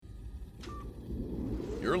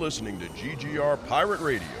You're listening to GGR Pirate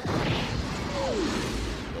Radio.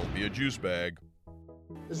 Don't be a juice bag.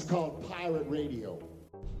 This is called Pirate Radio.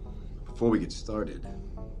 Before we get started,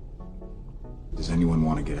 does anyone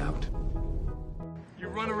want to get out? You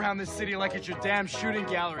run around this city like it's your damn shooting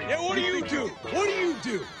gallery. Yeah, what do you do? What do you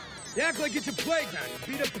do? You act like it's a playground.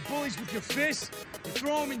 You beat up the bullies with your fists. You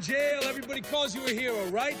throw them in jail. Everybody calls you a hero,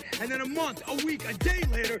 right? And then a month, a week, a day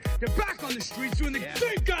later, you're back on the streets doing the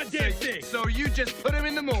same goddamn thing. So you just put him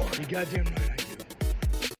in the morgue. You goddamn right I do.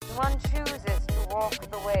 One chooses to walk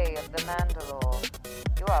the way of the Mandalore.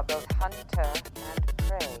 You are both hunter and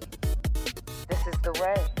prey. This is the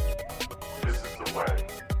way. This is the way.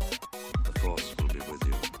 The Force will be with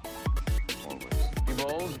you. Always. Be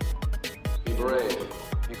bold. Be brave.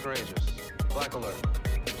 Be courageous. Black alert.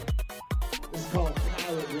 This is called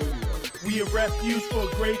Pirate Radio. We a refuge for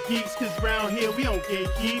great geeks, cause round here we don't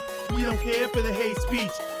gatekeep. We don't care for the hate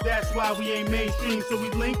speech. That's why we ain't mainstream. So we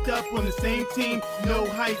linked up on the same team. No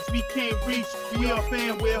heights we can't reach. We are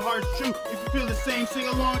fan where hearts true. If you feel the same, sing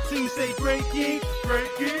along too. Say great geek,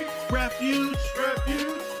 refuge, great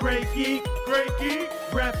geek,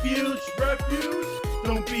 refuge.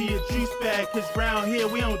 Don't be a juice bag, cause round here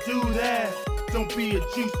we don't do that. Don't be a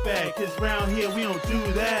juice bag, cause round here we don't do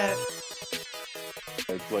that.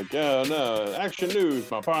 It's like, no, action news.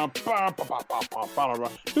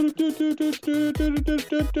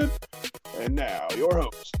 And now, your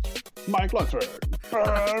host, Mike Lunsford.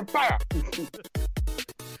 I'm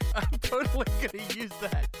totally going to use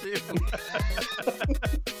that, too.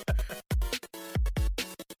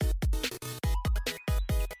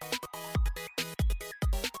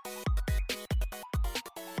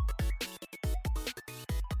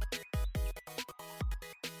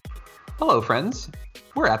 Hello, friends.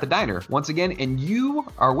 We're at the diner once again, and you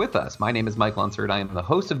are with us. My name is Mike Lunsford. I am the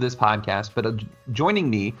host of this podcast, but joining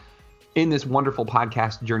me in this wonderful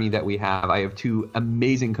podcast journey that we have, I have two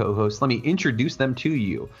amazing co-hosts. Let me introduce them to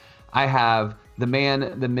you. I have the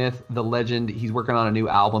man, the myth, the legend. He's working on a new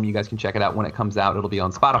album. You guys can check it out when it comes out. It'll be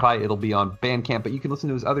on Spotify. It'll be on Bandcamp, but you can listen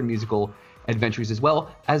to his other musical adventures as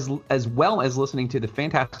well as listening to the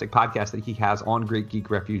fantastic podcast that he has on Great Geek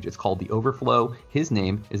Refuge. It's called The Overflow. His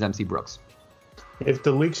name is MC Brooks. If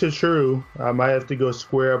the leaks are true, I might have to go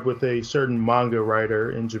square up with a certain manga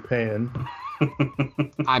writer in Japan.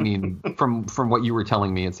 I mean, from what you were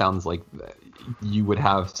telling me, it sounds like you would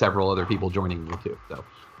have several other people joining you too. So,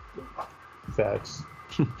 facts.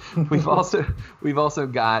 we've also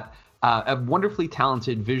got a wonderfully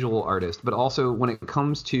talented visual artist, but also when it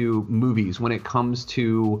comes to movies, when it comes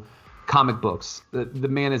to comic books, the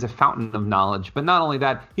man is a fountain of knowledge. But not only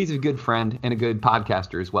that, he's a good friend and a good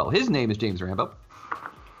podcaster as well. His name is James Rambo.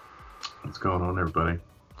 What's going on, everybody?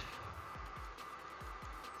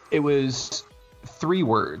 It was 3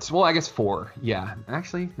 words. Well, I guess 4. Yeah.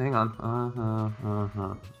 Actually, hang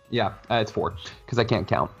on. Yeah, it's 4 because I can't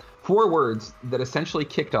count. 4 words that essentially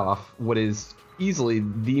kicked off what is easily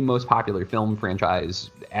the most popular film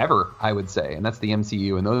franchise ever, I would say, and that's the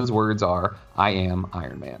MCU. And those words are, I am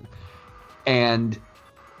Iron Man. And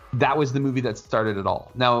that was the movie that started it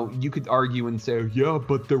all. Now, you could argue and say, yeah,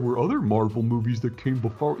 but there were other Marvel movies that came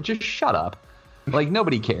before. Just shut up. Like,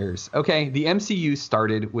 nobody cares. Okay, the MCU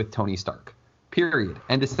started with Tony Stark. Period.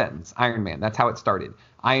 End of sentence. Iron Man. That's how it started.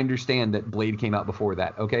 I understand that Blade came out before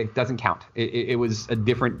that. Okay, doesn't count. It was a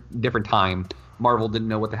different time. Marvel didn't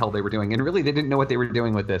know what the hell they were doing, and really they didn't know what they were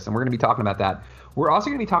doing with this. And we're going to be talking about that. We're also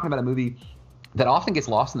going to be talking about a movie that often gets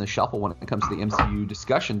lost in the shuffle when it comes to the MCU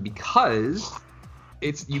discussion because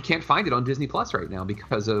you can't find it on Disney Plus right now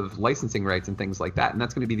because of licensing rights and things like that. And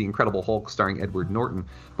that's going to be The Incredible Hulk starring Edward Norton.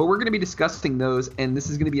 But we're going to be discussing those, and this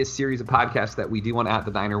is going to be a series of podcasts that we do on At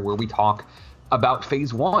the Diner where we talk about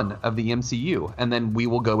phase 1 of the MCU, and then we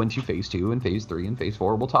will go into phase 2 and phase 3 and phase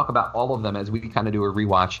 4. We'll talk about all of them as we kind of do a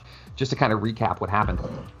rewatch just to kind of recap what happened.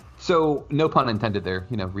 So no pun intended there,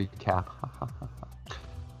 recap.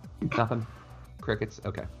 Nothing. Crickets.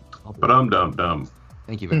 Okay. But I'm dumb.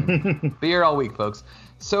 Thank you very much. Be here all week, folks.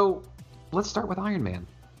 So let's start with Iron Man.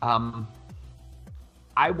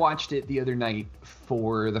 I watched it the other night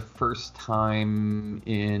for the first time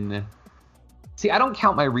in... See, I don't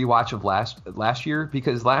count my rewatch of last year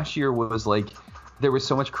because last year was like there was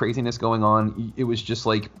so much craziness going on. It was just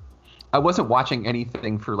like I wasn't watching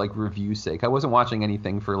anything for like review sake. I wasn't watching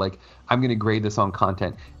anything for like I'm going to grade this on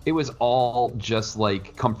content. It was all just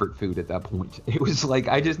like comfort food at that point. It was like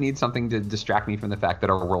I just need something to distract me from the fact that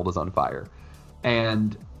our world is on fire.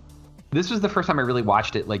 And this was the first time I really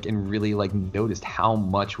watched it like and really like noticed how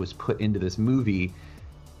much was put into this movie,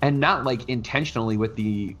 and not like intentionally with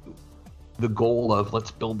the the goal of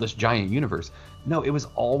let's build this giant universe. No, it was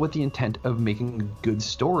all with the intent of making a good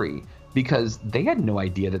story, because they had no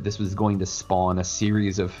idea that this was going to spawn a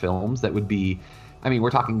series of films that would be, I mean,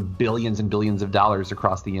 we're talking billions and billions of dollars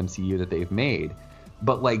across the MCU that they've made.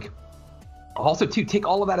 But like, also too, take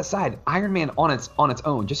all of that aside, Iron Man on its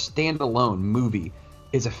own, just standalone movie,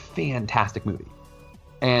 is a fantastic movie.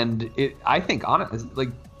 And I think, honestly, like,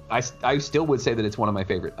 I still would say that it's one of my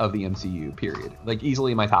favorite of the MCU, period. Like,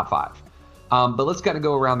 easily in my top 5. But let's kind of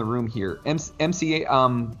go around the room here.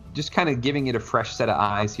 MCA, just kind of giving it a fresh set of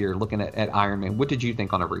eyes here, looking at Iron Man. What did you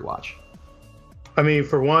think on a rewatch? I mean,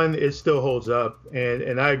 for one, it still holds up,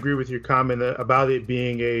 and I agree with your comment about it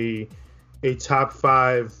being a top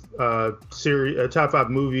 5 series, a top 5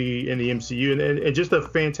 movie in the MCU, and just a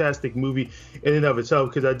fantastic movie in and of itself.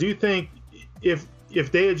 Because I do think if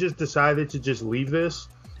they had just decided to just leave this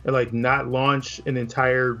and like not launch an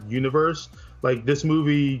entire universe, like this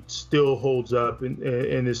movie still holds up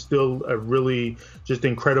and is still a really just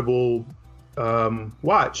incredible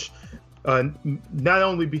watch. Not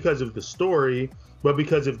only because of the story, but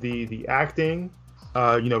because of the acting.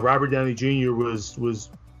 Robert Downey Jr. was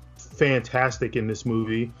fantastic in this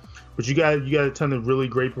movie, but you got a ton of really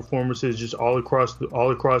great performances just all across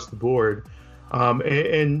the board.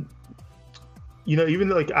 And even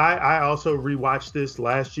like I also rewatched this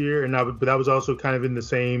last year, but I was also kind of in the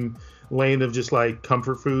same lane of just like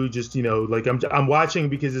comfort food, just like I'm watching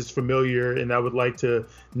because it's familiar, and I would like to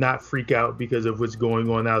not freak out because of what's going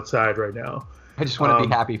on outside right now. I just want to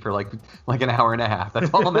be happy for like an hour and a half. That's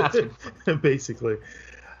all I'm asking. Basically.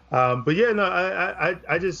 But yeah, no,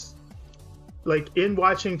 I just like in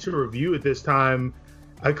watching to review it this time,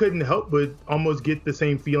 I couldn't help but almost get the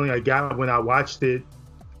same feeling I got when I watched it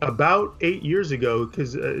about 8 years ago,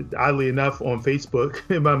 because oddly enough on Facebook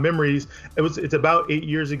in my memories, it's about 8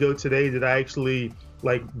 years ago today that I actually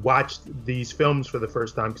like watched these films for the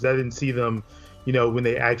first time, because I didn't see them when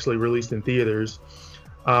they actually released in theaters.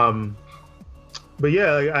 But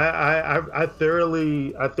yeah, like, I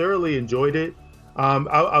thoroughly enjoyed it.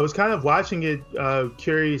 I was kind of watching it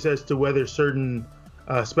curious as to whether certain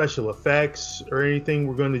special effects or anything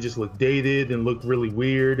were going to just look dated and look really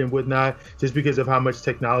weird and whatnot, just because of how much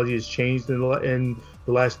technology has changed in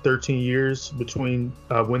the last 13 years between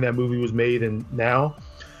when that movie was made and now.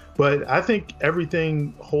 But I think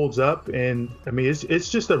everything holds up, and I mean it's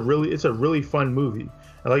just a really fun movie.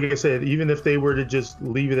 And like I said, even if they were to just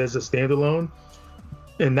leave it as a standalone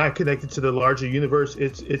and not connected to the larger universe,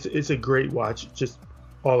 it's a great watch just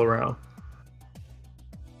all around.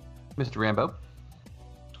 Mr. Rambo.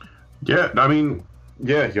 Yeah, I mean,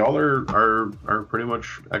 yeah, y'all are pretty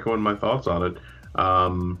much echoing my thoughts on it.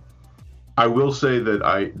 I will say that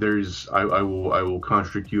I will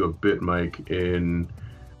contradict you a bit, Mike. In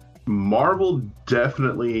Marvel,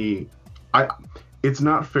 definitely, it's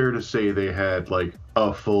not fair to say they had like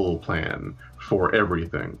a full plan for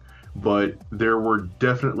everything, but there were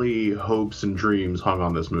definitely hopes and dreams hung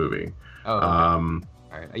on this movie. Oh, okay.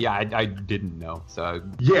 All right. Yeah, I didn't know. So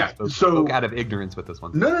yeah, I spoke out of ignorance with this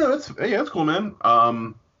one. No, that's cool, man.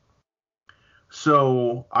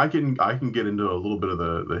 So I can get into a little bit of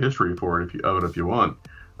the history for it if you want.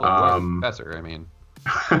 Professor, I mean.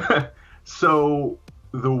 So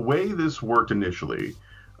the way this worked initially,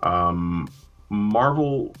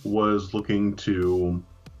 Marvel was looking to,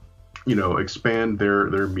 expand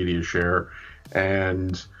their media share,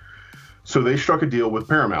 and so they struck a deal with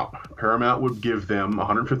Paramount. Paramount would give them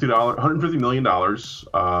 $150 million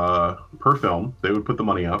per film. They would put the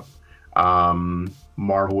money up.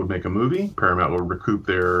 Marvel would make a movie. Paramount would recoup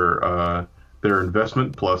their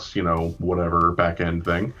investment plus whatever back end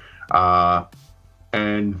thing,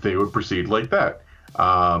 and they would proceed like that.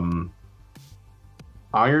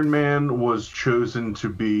 Iron Man was chosen to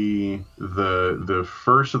be the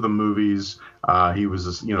first of the movies. He was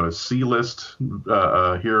a C-list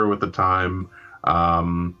hero at the time.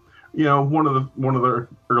 One of the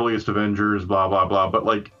earliest Avengers, blah blah blah. But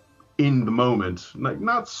like in the moment, like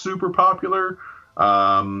not super popular.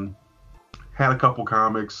 Had a couple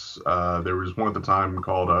comics. There was one at the time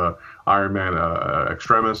called Iron Man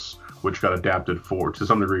Extremis, which got adapted to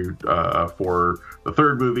some degree for the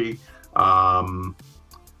third movie.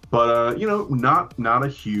 But not a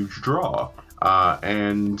huge draw,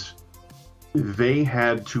 and they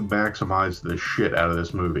had to maximize the shit out of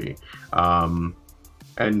this movie,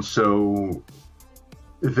 and so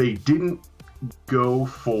they didn't go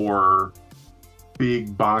for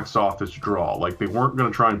big box office draw. Like they weren't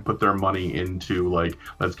going to try and put their money into like,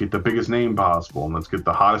 let's get the biggest name possible and let's get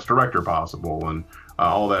the hottest director possible and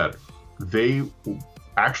all that. They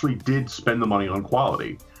actually did spend the money on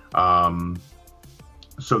quality.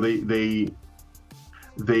 so they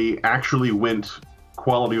actually went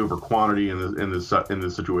quality over quantity in this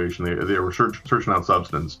situation. They were searching out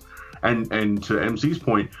substance. And to MC's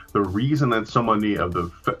point, the reason that so many of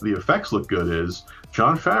the effects look good is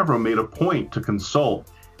Jon Favreau made a point to consult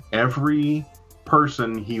every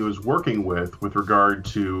person he was working with regard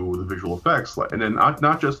to the visual effects, and then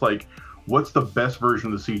not just like what's the best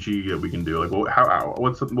version of the CG that we can do, like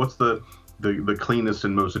what's the cleanest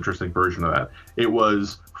and most interesting version of that. It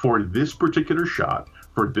was for this particular shot,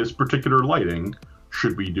 for this particular lighting,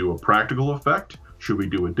 should we do a practical effect? Should we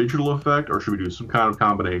do a digital effect, or should we do some kind of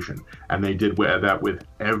combination? And they did that with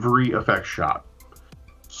every effect shot.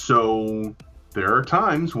 So there are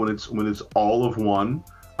times when it's all of one,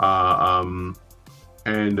 and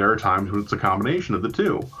there are times when it's a combination of the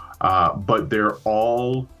two. But they're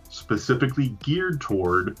all specifically geared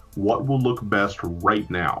toward what will look best right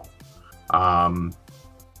now. Some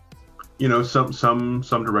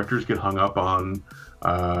directors get hung up on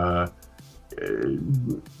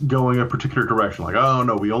going a particular direction, like, oh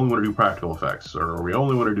no, we only want to do practical effects, or we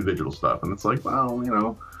only want to do digital stuff. And it's like,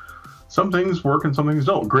 well, some things work and some things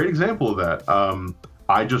don't. Great example of that.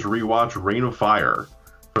 I just rewatched Reign of Fire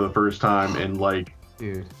for the first time in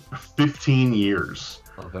 15 years.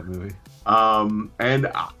 Love that movie.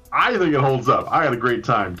 And I think it holds up. I had a great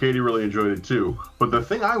time. Katie really enjoyed it too. But the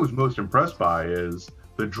thing I was most impressed by is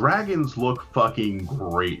the dragons look fucking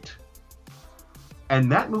great.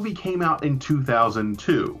 And that movie came out in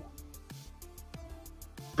 2002.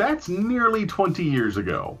 That's nearly 20 years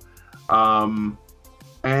ago. And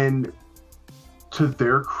to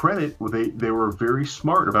their credit, they were very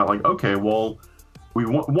smart about like, okay, well, we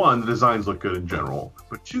want, one, the designs look good in general,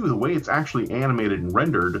 but two, the way it's actually animated and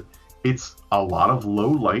rendered, it's a lot of low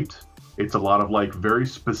light. It's a lot of like very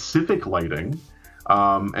specific lighting.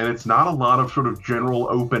 And it's not a lot of sort of general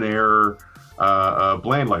open air,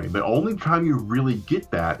 bland lighting. The only time you really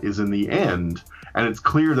get that is in the end, and it's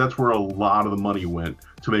clear that's where a lot of the money went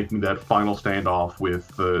to making that final standoff with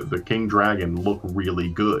the King Dragon look really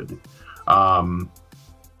good.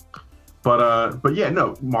 But yeah,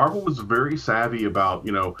 no, Marvel was very savvy about,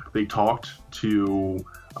 they talked to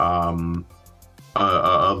a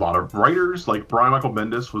lot of writers. Like Brian Michael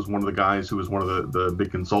Bendis was one of the guys who was one of the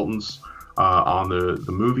big consultants on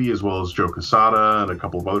the movie, as well as Joe Quesada and a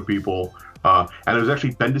couple of other people. And it was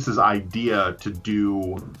actually Bendis's idea to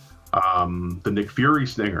do the Nick Fury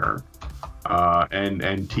stinger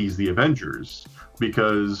and tease the Avengers,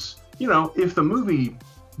 because if the movie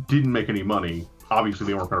didn't make any money, obviously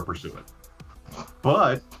they weren't going to pursue it.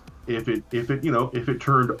 But if it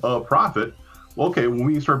turned a profit, well, okay, well,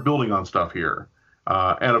 we can start building on stuff here.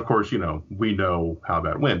 And of course, we know how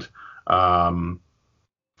that went.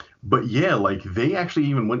 But yeah, like they actually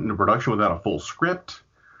even went into production without a full script.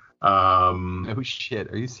 Oh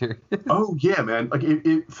shit, are you serious? Oh yeah, man. Like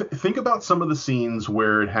think about some of the scenes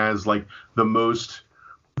where it has like the most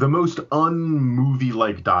un-movie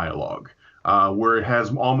like dialogue, where it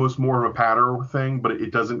has almost more of a patter thing, but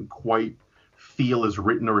it doesn't quite feel as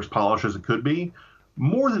written or as polished as it could be.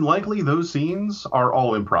 More than likely, those scenes are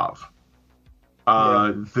all improv.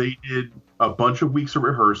 They did a bunch of weeks of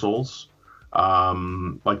rehearsals,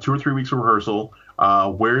 like 2 or 3 weeks of rehearsal,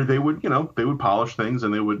 where they would polish things,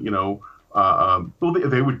 and they would,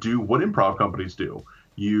 they would do what improv companies do.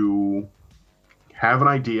 You have an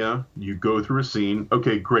idea, you go through a scene.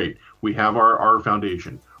 Okay, great. We have our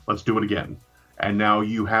foundation. Let's do it again. And now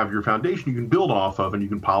you have your foundation you can build off of, and you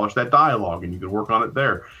can polish that dialogue, and you can work on it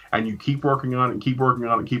there. And you keep working on it, and keep working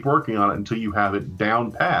on it, and keep working on it until you have it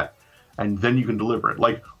down pat. And then you can deliver it.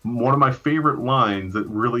 Like, one of my favorite lines that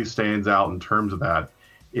really stands out in terms of that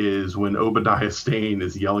is when Obadiah Stane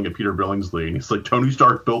is yelling at Peter Billingsley, and he's like, Tony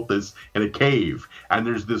Stark built this in a cave. And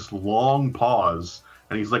there's this long pause,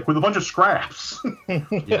 and he's like, with a bunch of scraps.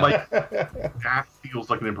 Like, that feels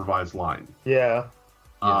like an improvised line. Yeah.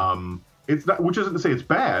 It's not, which isn't to say it's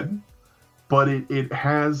bad, but it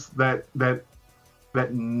has that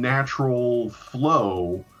natural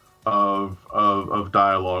flow of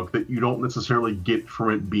dialogue that you don't necessarily get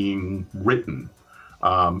from it being written.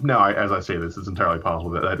 Now, as I say this, it's entirely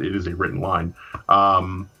possible that it is a written line.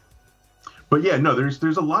 But yeah, no,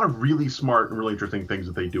 there's a lot of really smart and really interesting things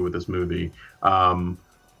that they do with this movie. One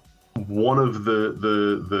of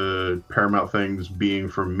the Paramount things being,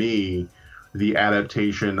 for me, the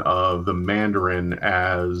adaptation of the Mandarin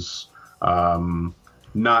as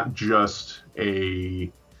not just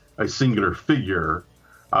a singular figure,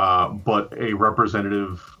 but a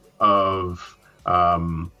representative of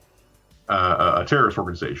a terrorist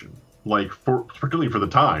organization. Like, particularly for the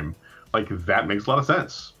time, like, that makes a lot of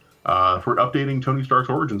sense. For updating Tony Stark's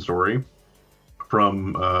origin story,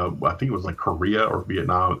 from I think it was like Korea or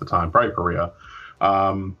Vietnam at the time, probably Korea.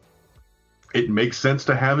 It makes sense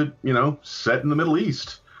to have it, set in the Middle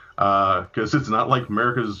East, because it's not like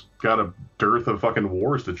America's got a dearth of fucking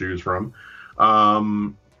wars to choose from.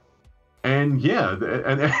 And yeah,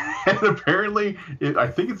 and apparently, I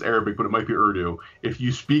think it's Arabic, but it might be Urdu. If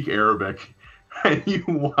you speak Arabic and you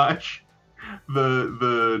watch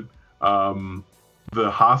the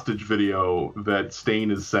hostage video that Stain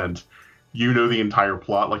has sent, the entire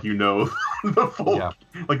plot, like the full,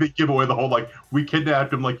 like they give away the whole, like, we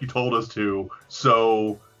kidnapped him like you told us to,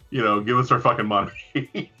 so give us our fucking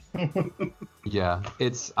money. Yeah,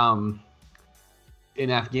 it's in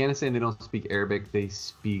Afghanistan they don't speak Arabic, they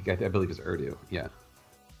speak I believe it's Urdu. Yeah,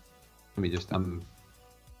 let me just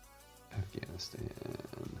Afghanistan.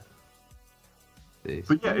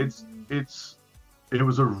 But yeah, it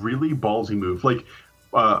was a really ballsy move. Like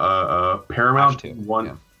Paramount won.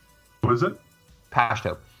 Yeah. What is it?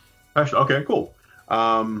 Pashto. Okay, cool.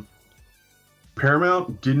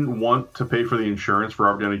 Paramount didn't want to pay for the insurance for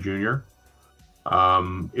Robert Downey Jr.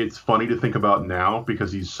 It's funny to think about now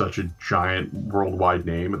because he's such a giant worldwide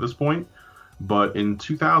name at this point. But in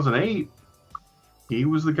 2008, he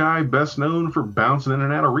was the guy best known for bouncing in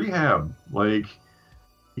and out of rehab. Like,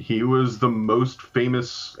 he was the most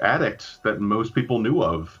famous addict that most people knew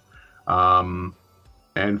of.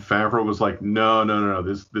 And Favreau was like, no,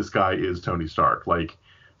 this guy is Tony Stark. Like,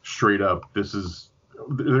 straight up, there's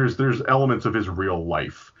elements of his real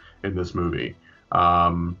life in this movie.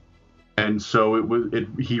 And so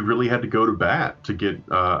he really had to go to bat to get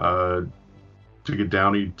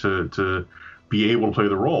Downey to be able to play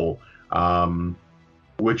the role.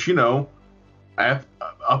 Which,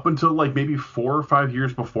 up until like maybe 4 or 5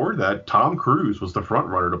 years before that, Tom Cruise was the front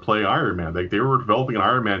runner to play Iron Man. Like, they were developing an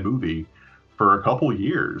Iron Man movie for a couple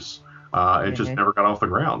years. It just never got off the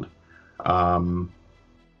ground.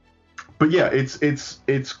 But yeah,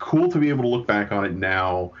 it's cool to be able to look back on it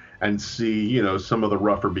now and see, some of the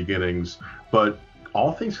rougher beginnings. But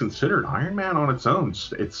all things considered, Iron Man on its own,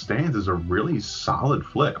 it stands as a really solid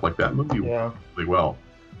flick. Like, that movie worked really well.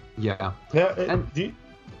 Yeah. Yeah.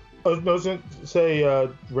 I was going to say,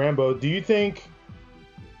 Rambo, do you think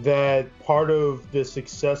that part of the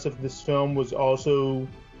success of this film was also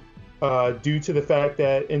due to the fact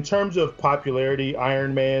that in terms of popularity,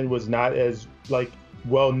 Iron Man was not as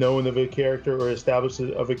well known of a character or established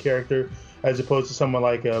of a character as opposed to someone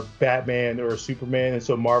like a Batman or a Superman, and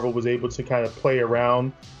so Marvel was able to kind of play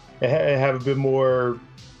around and have a bit more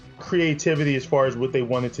creativity as far as what they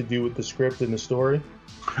wanted to do with the script and the story?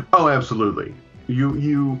 Oh, absolutely.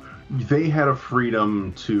 They had a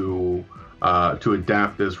freedom to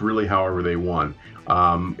adapt this really however they want.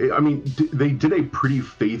 They did a pretty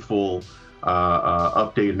faithful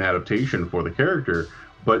update and adaptation for the character,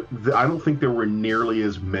 but I don't think there were nearly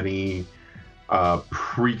as many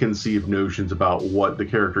preconceived notions about what the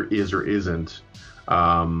character is or isn't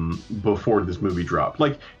before this movie dropped.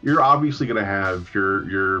 Like, you're obviously going to have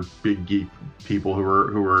your big geek people who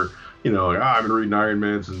are I've been reading Iron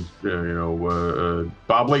Man since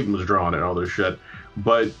Bob Layton was drawing it and all this shit,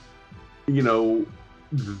 but they're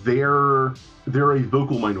a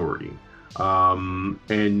vocal minority.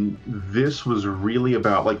 And this was really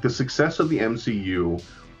about, like, the success of the MCU.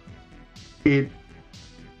 It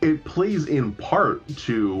plays in part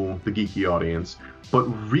to the geeky audience, but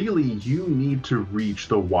really you need to reach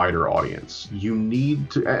the wider audience. You need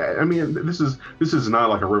to, this is not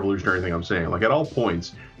like a revolutionary thing I'm saying. Like, at all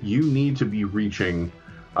points, you need to be reaching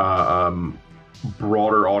broader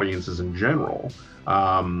audiences in general.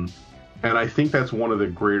 And I think that's one of the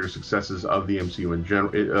greater successes of the MCU in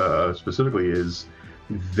general, specifically, is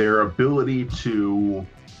their ability to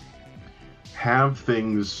have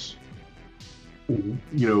things,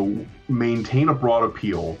 maintain a broad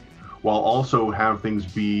appeal while also have things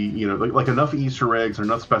be, like enough Easter eggs or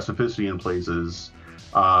enough specificity in places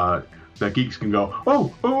that geeks can go,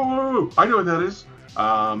 oh, I know what that is,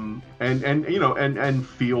 and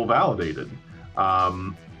feel validated.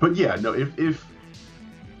 But yeah, no, if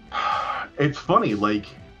it's funny, like,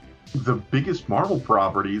 the biggest Marvel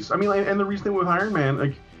properties, and the reason with Iron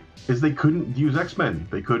Man, is they couldn't use X-Men,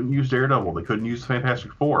 they couldn't use Daredevil, they couldn't use the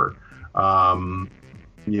Fantastic Four. Spider-Man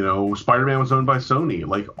was owned by Sony.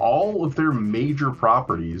 Like, all of their major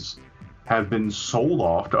properties have been sold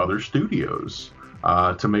off to other studios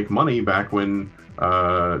to make money back when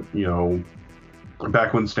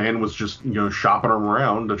Stan was just shopping them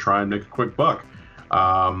around to try and make a quick buck.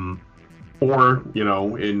 Or,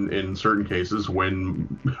 in certain cases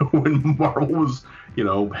when Marvel was,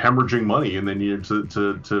 hemorrhaging money and they needed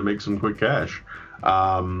to make some quick cash.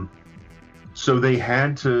 So they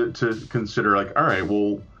had to consider, like, all right,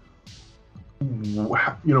 well,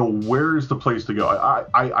 where's the place to go?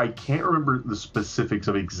 I can't remember the specifics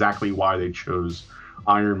of exactly why they chose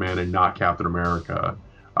Iron Man and not Captain America.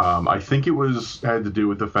 I think it had to do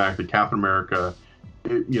with the fact that Captain America,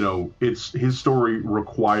 his story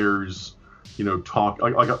requires, talk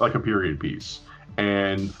like a period piece,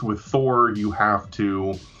 and with Thor you have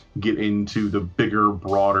to get into the bigger,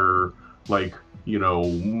 broader, like,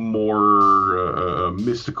 more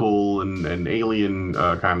mystical and alien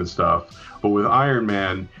kind of stuff. But with Iron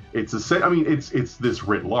Man, it's it's this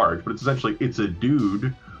writ large, but it's essentially it's a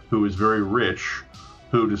dude who is very rich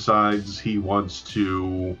who decides he wants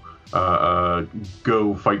to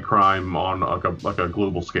go fight crime on like a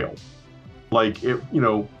global scale. Like,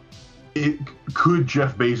 could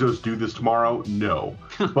Jeff Bezos do this tomorrow? No,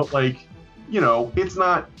 but like, it's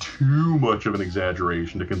not too much of an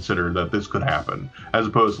exaggeration to consider that this could happen, as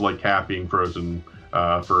opposed to like Cap being frozen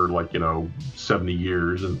for like 70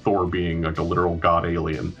 years and Thor being like a literal god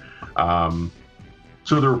alien.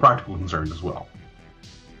 So there were practical concerns as well.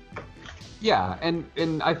 Yeah,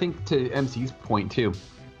 and I think to MC's point too,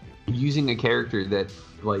 using a character that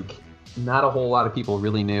like not a whole lot of people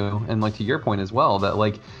really knew, and like to your point as well, that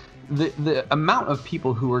like the amount of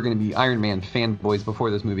people who were going to be Iron Man fanboys before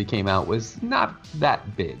this movie came out was not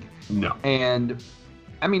that big. No. And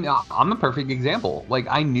I mean, I'm the perfect example. Like,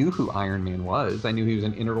 I knew who Iron Man was. I knew he was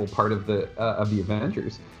an integral part of the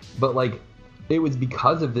Avengers. But like, it was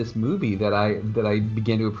because of this movie that I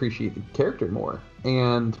began to appreciate the character more.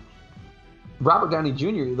 And Robert Downey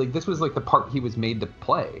Jr., like, this was like the part he was made to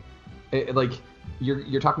play. Like,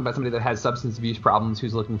 you're talking about somebody that has substance abuse problems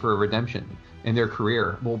who's looking for a redemption in their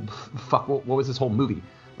career. Well, fuck, what was this whole movie?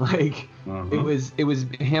 Like, it was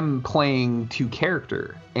him playing to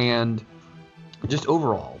character, and just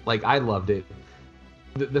overall, like, I loved it.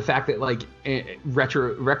 The fact that like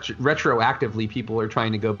retroactively people are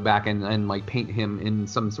trying to go back and like paint him in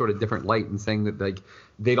some sort of different light and saying that like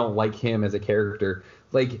they don't like him as a character,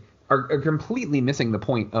 like, are completely missing the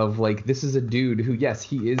point of like, this is a dude who, yes,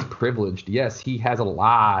 he is privileged, yes, he has a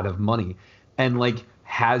lot of money, and like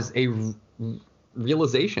has a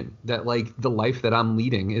realization that like the life that I'm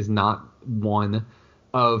leading is not one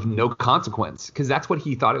of no consequence, because that's what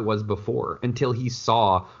he thought it was before, until he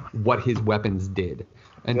saw what his weapons did,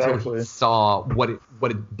 until he saw what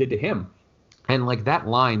it did to him. And like that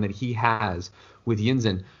line that he has with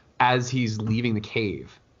Yinzin as he's leaving the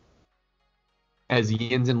cave, as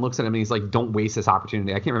Yinzin looks at him and he's like, don't waste this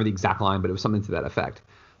opportunity. I can't remember the exact line, but it was something to that effect.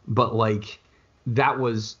 But like, that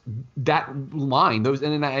line, and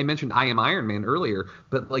then I mentioned I Am Iron Man earlier,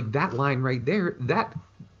 but like that line right there, that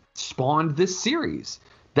spawned this series,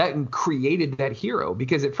 that created that hero.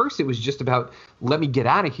 Because at first it was just about, let me get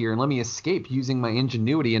out of here and let me escape using my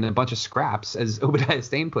ingenuity and a bunch of scraps, as Obadiah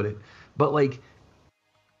Stane put it. But like,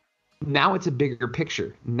 now it's a bigger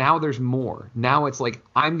picture. Now there's more. Now it's like,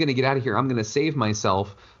 I'm going to get out of here. I'm going to save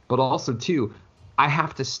myself. But also, too, I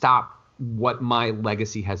have to stop what my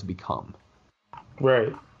legacy has become.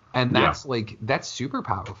 Right. And that's like, that's super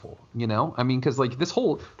powerful, I mean, because like the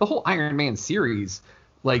whole Iron Man series,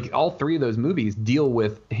 like all three of those movies deal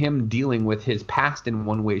with him dealing with his past in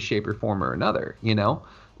one way, shape, or form or another,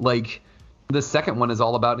 Like, the second one is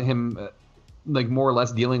all about him like more or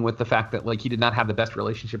less dealing with the fact that like he did not have the best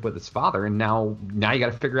relationship with his father, and now you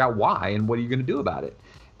got to figure out why and what are you going to do about it,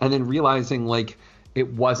 and then realizing like it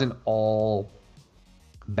wasn't all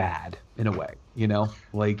bad in a way,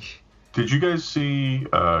 like. Did you guys see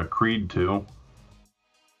Creed 2?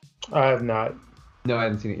 I have not. No, I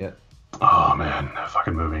haven't seen it yet. Oh man, that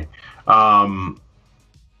fucking movie.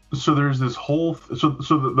 So there's this whole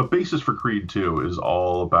the basis for Creed 2 is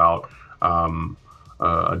all about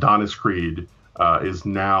Adonis Creed is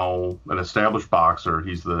now an established boxer.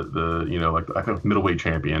 He's the like I think middleweight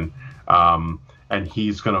champion, and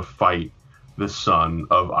he's gonna fight the son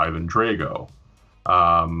of Ivan Drago,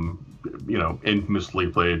 infamously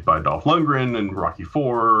played by Dolph Lundgren in Rocky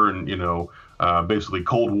IV, and basically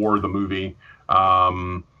Cold War the movie.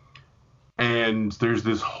 And there are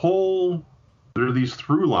these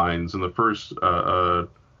through lines in the first throughout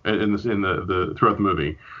the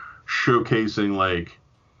movie, showcasing like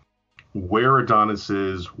where Adonis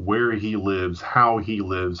is, where he lives, how he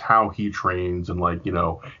trains, and like,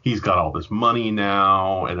 he's got all this money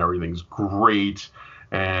now and everything's great,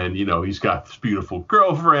 and he's got this beautiful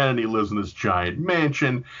girlfriend, he lives in this giant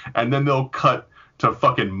mansion, and then they'll cut to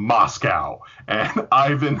fucking Moscow, and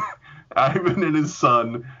Ivan and his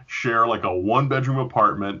son share like a 1-bedroom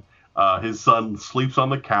apartment. His son sleeps on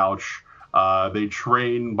the couch. They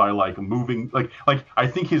train by like moving, like I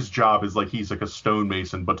think his job is like he's like a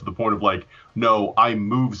stonemason, but to the point of like, no, I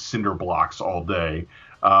move cinder blocks all day,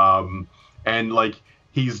 and like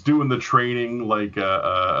he's doing the training like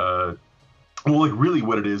well, like really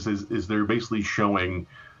what it is they're basically showing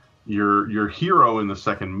your hero in the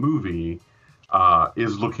second movie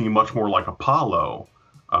is looking much more like Apollo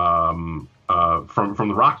from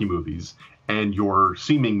the Rocky movies. And your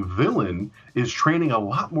seeming villain is training a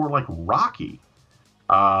lot more like Rocky.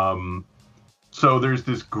 So there's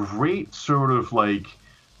this great sort of like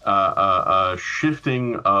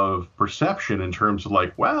shifting of perception in terms of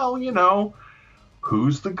like, well, you know,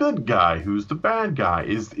 who's the good guy? Who's the bad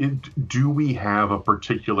guy? Do we have a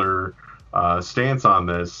particular stance on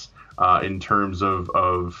this in terms of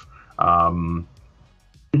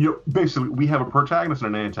you know, basically we have a protagonist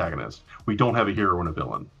and an antagonist. We don't have a hero and a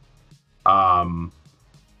villain. And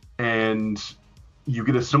you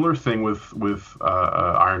get a similar thing with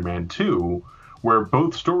Iron Man 2, where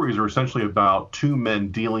both stories are essentially about two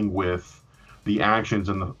men dealing with the actions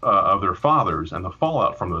of their fathers and the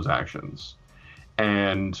fallout from those actions.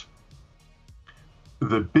 And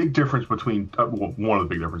the big difference between one of the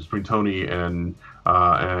big differences between Tony and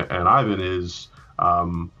Ivan is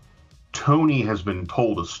Tony has been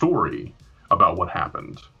told a story about what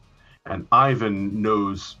happened. And Ivan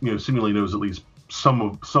knows, you know, seemingly knows at least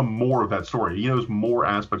some more of that story. He knows more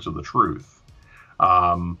aspects of the truth,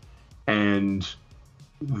 and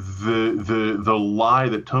the lie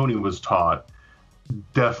that Tony was taught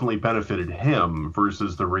definitely benefited him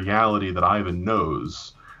versus the reality that Ivan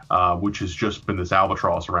knows, which has just been this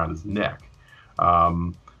albatross around his neck.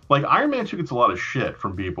 Like Iron Man 2 gets a lot of shit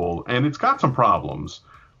from people, and it's got some problems.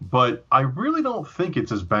 But I really don't think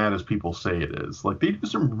it's as bad as people say it is. Like, they do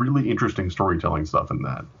some really interesting storytelling stuff in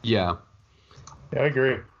that. Yeah. Yeah, I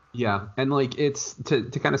agree. Yeah, and like it's to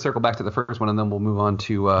kind of circle back to the first one, and then we'll move on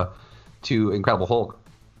to Incredible Hulk.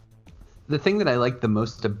 The thing that I liked the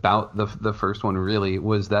most about the first one really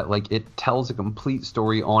was that like it tells a complete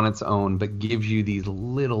story on its own, but gives you these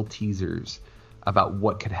little teasers about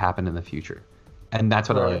what could happen in the future, and that's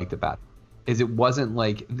what I liked about it. Is it wasn't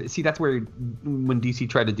like, see, that's where when DC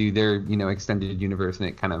tried to do their, you know, extended universe and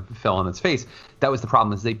it kind of fell on its face, that was the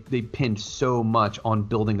problem, is they pinned so much on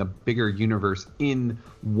building a bigger universe in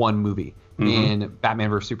one movie, in Batman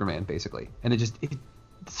vs Superman, basically. And it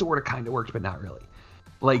sort of kind of worked, but not really.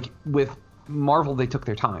 Like with Marvel, they took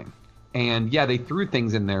their time. And yeah, they threw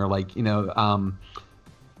things in there like, you know,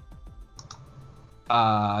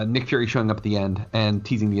 Nick Fury showing up at the end and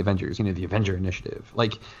teasing the Avengers, you know, the Avenger Initiative.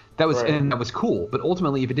 Like, that was and that was cool, but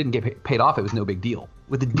ultimately, if it didn't get paid off, it was no big deal.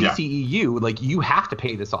 With the DCEU, like, you have to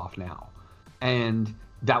pay this off now, and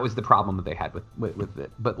that was the problem that they had with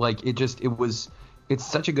it. But like, it's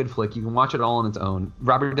such a good flick. You can watch it all on its own.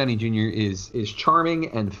 Robert Downey Jr. is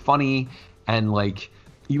charming and funny, and like,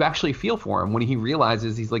 you actually feel for him when he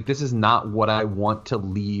realizes he's like, this is not what I want to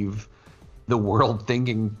leave the world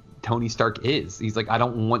thinking Tony Stark is. He's like, I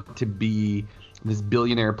don't want to be this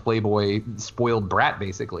billionaire playboy spoiled brat,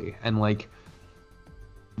 basically. And like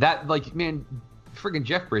that, like, man, friggin'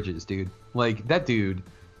 Jeff Bridges, dude, like that dude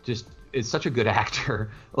just is such a good actor.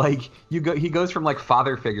 Like he goes from like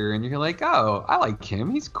father figure and you're like, oh, I like him,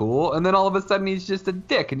 he's cool, and then all of a sudden he's just a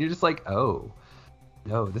dick and you're just like, oh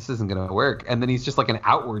no, this isn't gonna work. And then he's just like an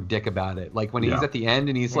outward dick about it. Like when he's at the end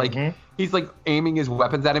and he's like aiming his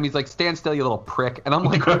weapons at him, he's like, stand still, you little prick. And I'm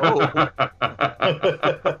like, oh,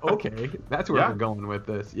 okay, that's where we're going with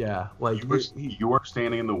this. Yeah, like you are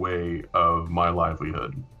standing in the way of my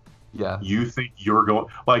livelihood. Yeah, you think you're going,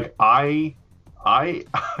 like, I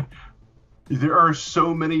there are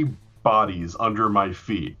so many bodies under my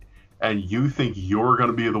feet, and you think you're going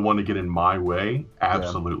to be the one to get in my way?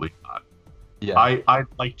 Absolutely not. Yeah, I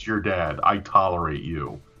liked your dad. I tolerate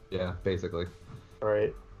you. Yeah, basically.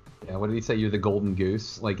 Right. Yeah, what did he say? You're the golden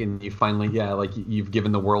goose. Like, and you finally, like you've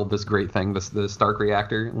given the world this great thing, the Stark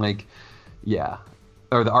reactor. Like, yeah,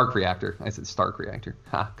 or the Arc reactor. I said Stark reactor,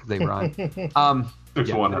 because they rhyme.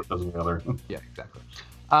 There's one that doesn't the other. Yeah, exactly.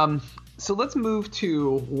 So let's move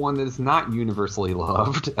to one that is not universally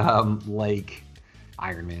loved, like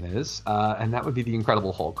Iron Man is, and that would be The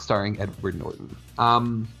Incredible Hulk, starring Edward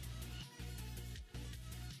Norton.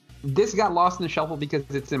 This got lost in the shuffle because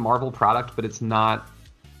it's a Marvel product, but it's not.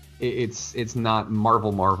 It's not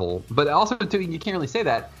Marvel. But also, too, you can't really say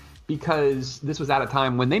that because this was at a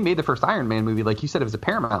time when they made the first Iron Man movie, like you said, it was a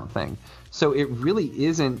Paramount thing. So it really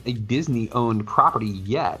isn't a Disney-owned property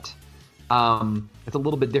yet. It's a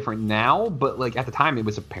little bit different now, but like at the time, it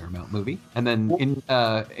was a Paramount movie. And then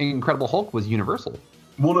Incredible Hulk was Universal.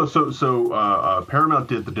 Well, no, so Paramount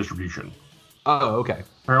did the distribution. Oh, okay.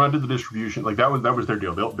 Paramount did the distribution. Like that was their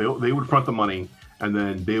deal. They would front the money, and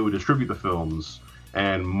then they would distribute the films,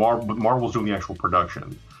 and Marvel's doing the actual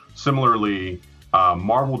production. Similarly,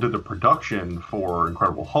 Marvel did the production for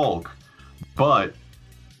Incredible Hulk, but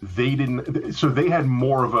they didn't. So they had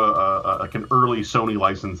more of a like an early Sony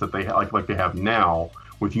license that they like they have now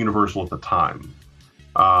with Universal at the time,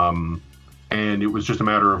 and it was just a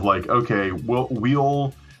matter of like, okay, we'll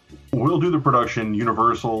do the production.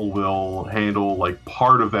 Universal will handle like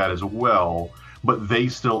part of that as well, but they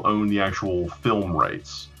still own the actual film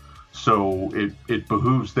rights. So it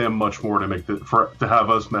behooves them much more to have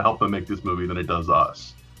us help them make this movie than it does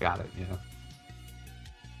us. Got it. Yeah.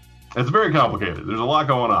 It's very complicated. There's a lot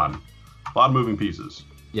going on, a lot of moving pieces.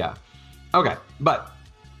 Yeah. Okay, but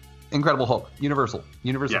Incredible Hulk, Universal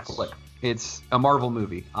Yes. flick. It's a Marvel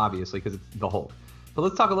movie, obviously, because it's the Hulk. But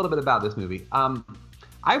let's talk a little bit about this movie.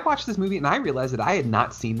 I watched this movie and I realized that I had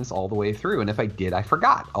not seen this all the way through, and if I did, I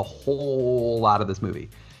forgot a whole lot of this movie.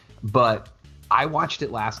 But I watched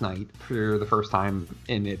it last night for the first time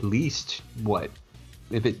in at least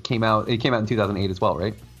if it came out in 2008 as well,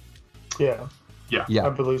 right? Yeah. Yeah. I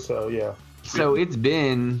believe so, yeah. So it's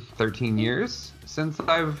been 13 years since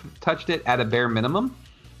I've touched it at a bare minimum.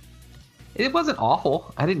 It wasn't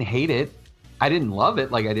awful. I didn't hate it. I didn't love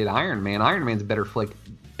it like I did Iron Man. Iron Man's a better flick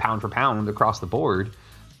pound for pound across the board.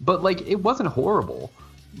 But like it wasn't horrible.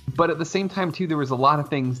 But at the same time too, there was a lot of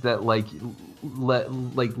things that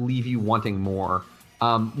leave you wanting more.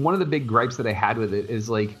 One of the big gripes that I had with it is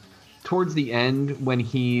like towards the end when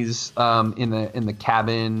he's in the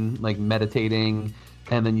cabin like meditating,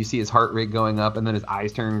 and then you see his heart rate going up, and then his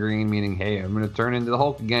eyes turn green, meaning, hey, I'm gonna turn into the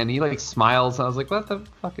Hulk again. He like smiles. I was like, what the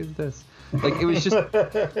fuck is this? Like it was just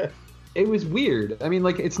it was weird. I mean,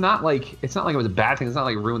 like it's not like it was a bad thing. It's not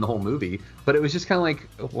like it ruined the whole movie, but it was just kind of like,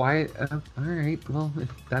 why? All right, well, if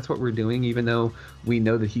that's what we're doing, even though we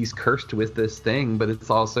know that he's cursed with this thing, but it's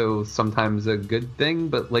also sometimes a good thing.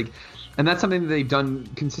 But like, and that's something that they've done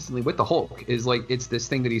consistently with the Hulk is like it's this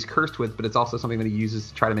thing that he's cursed with, but it's also something that he uses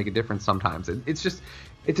to try to make a difference sometimes.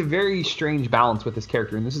 It's a very strange balance with this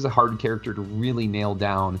character, and this is a hard character to really nail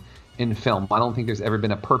down in film. I don't think there's ever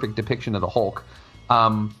been a perfect depiction of the Hulk.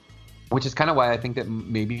 Which is kind of why I think that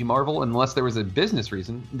maybe Marvel, unless there was a business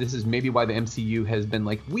reason, this is maybe why the MCU has been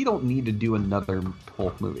like, we don't need to do another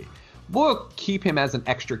Hulk movie. We'll keep him as an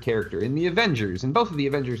extra character in the Avengers, in both of the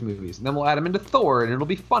Avengers movies, and then we'll add him into Thor, and it'll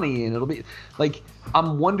be funny, and it'll be like,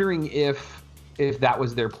 I'm wondering if that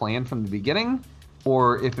was their plan from the beginning,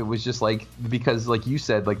 or if it was just like, because like you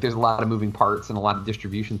said, like there's a lot of moving parts and a lot of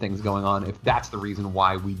distribution things going on, if that's the reason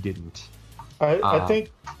why we didn't. I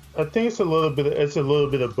think it's a little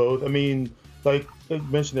bit of both. I mean, like I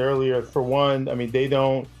mentioned earlier, for one, I mean they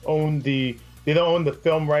don't own the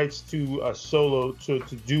film rights to a solo to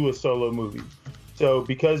do a solo movie. So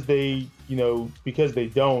because they don't,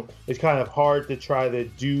 it's kind of hard to try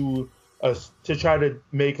to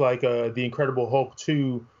make like the Incredible Hulk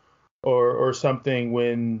 2 or something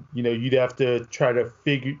when you'd have to try to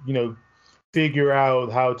figure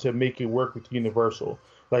out how to make it work with Universal.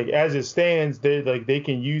 Like as it stands, they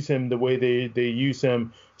can use him the way they use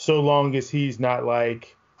him, so long as he's not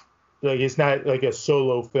like it's not like a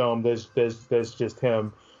solo film that's just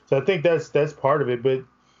him. So I think that's part of it. But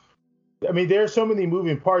I mean, there are so many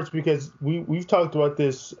moving parts because we've talked about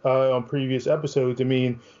this on previous episodes. I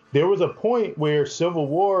mean, there was a point where Civil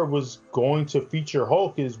War was going to feature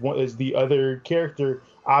Hulk as the other character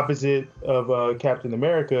opposite of Captain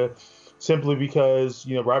America. Simply because,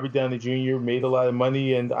 Robert Downey Jr. made a lot of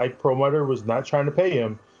money and Ike Perlmutter was not trying to pay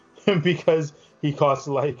him because he costs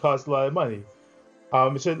a lot of money.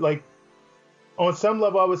 So like on some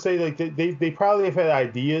level, I would say like they probably have had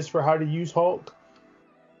ideas for how to use Hulk.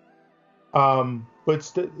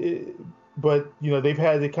 But they've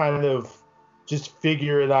had to kind of just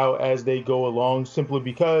figure it out as they go along, simply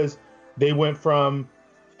because they went from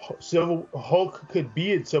Hulk could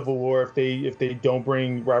be in Civil War if they don't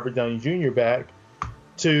bring Robert Downey Jr. back,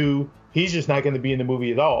 to he's just not going to be in the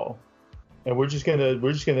movie at all, and we're just gonna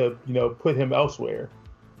put him elsewhere,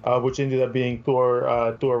 which ended up being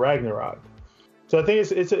Thor Ragnarok. So I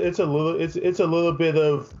think it's a little bit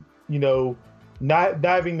of not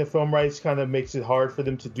having the film rights kind of makes it hard for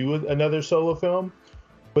them to do another solo film.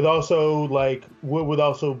 But also, like, what would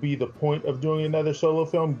also be the point of doing another solo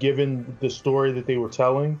film, given the story that they were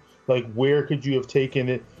telling? Like, where could you have taken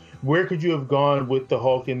it? Where could you have gone with the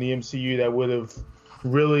Hulk in the MCU that would have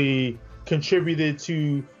really contributed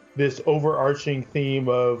to this overarching theme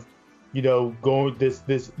of, going this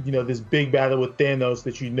big battle with Thanos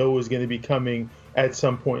that is going to be coming at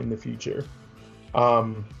some point in the future?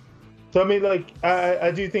 So I mean, like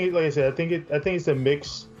I do think, like I said, I think it's a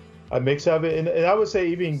mix of it, and I would say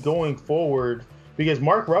even going forward, because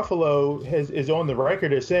Mark Ruffalo is on the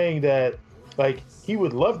record as saying that like he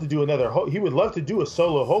would love to do he would love to do a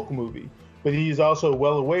solo Hulk movie, but he's also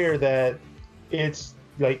well aware that it's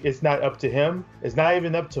not up to him. It's not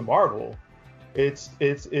even up to Marvel. It's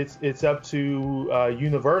up to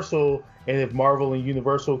Universal, and if Marvel and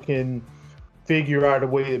Universal can figure out a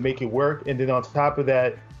way to make it work, and then on top of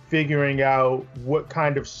that, figuring out what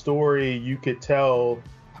kind of story you could tell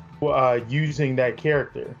using that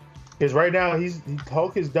character. Because right now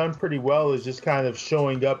Hulk has done pretty well as just kind of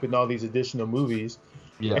showing up in all these additional movies.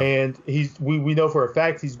 Yeah. And we know for a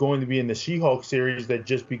fact he's going to be in the She-Hulk series that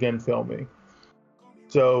just began filming.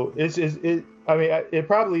 So it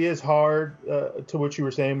probably is hard to what you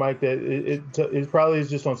were saying, Mike, that it probably is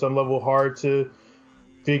just on some level hard to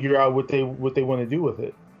figure out what they want to do with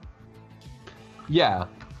it. Yeah,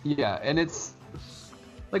 and it's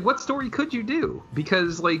like, what story could you do?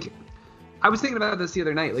 Because like, I was thinking about this the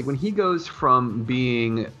other night. Like when he goes from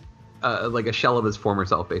being like a shell of his former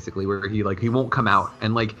self, basically, where he won't come out,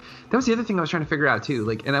 and like that was the other thing I was trying to figure out too.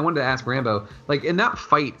 Like, and I wanted to ask Rambo, like in that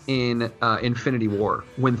fight in Infinity War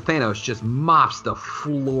when Thanos just mops the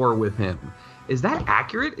floor with him, is that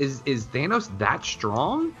accurate? Is Thanos that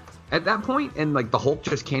strong at that point, and like the Hulk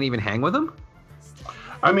just can't even hang with him?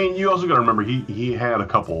 I mean, you also got to remember he had a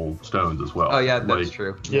couple stones as well. Oh yeah, that's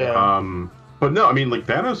true. Yeah. But no, I mean, like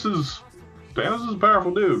Thanos is a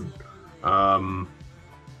powerful dude. I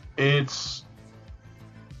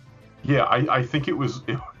think it was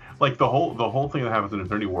like the whole thing that happens in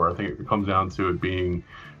Infinity War. I think it comes down to it being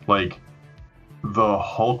like the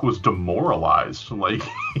Hulk was demoralized. Like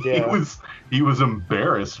he was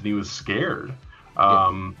embarrassed and he was scared.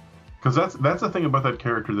 Because that's the thing about that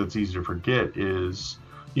character that's easy to forget is,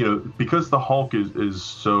 you know, because the Hulk is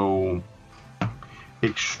so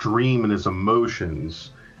extreme in his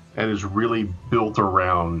emotions and is really built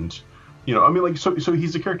around, you know, I mean, like so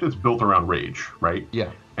he's a character that's built around rage, right?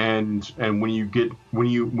 Yeah. And when you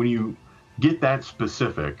get that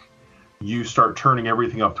specific, you start turning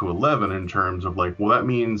everything up to 11 in terms of like, well, that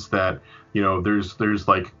means that, you know, there's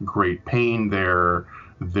like great pain there,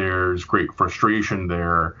 there's great frustration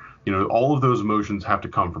there, you know, all of those emotions have to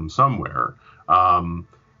come from somewhere.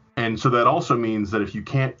 And so that also means that if you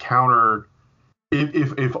can't counter,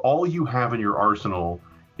 if all you have in your arsenal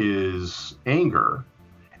is anger,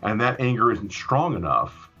 and that anger isn't strong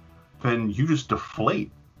enough, then you just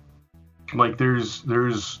deflate. Like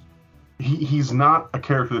he's not a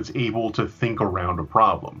character that's able to think around a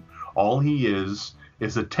problem. All he is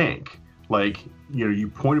a tank. Like, you know, you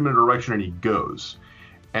point him in a direction and he goes.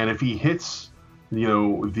 And if he hits, you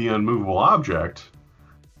know, the unmovable object,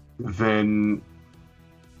 then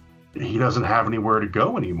he doesn't have anywhere to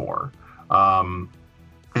go anymore. And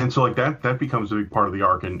so like that becomes a big part of the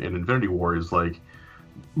arc in Infinity War, is like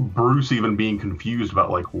Bruce even being confused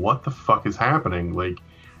about like, what the fuck is happening? Like,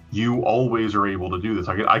 you always are able to do this.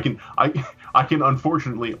 I can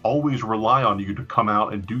unfortunately always rely on you to come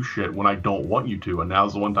out and do shit when I don't want you to, and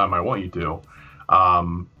now's the one time I want you to.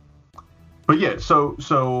 But yeah,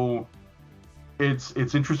 so it's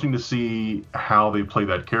interesting to see how they play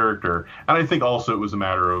that character, and I think also it was a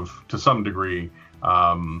matter of, to some degree,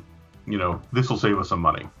 you know, this will save us some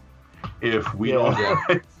money if we don't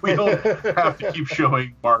have to keep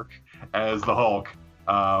showing Mark as the Hulk.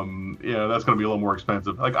 You know, that's going to be a little more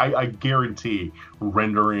expensive. Like I guarantee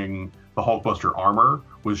rendering the Hulkbuster armor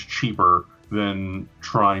was cheaper than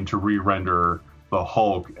trying to re-render the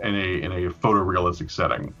Hulk in a photorealistic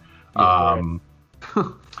setting. But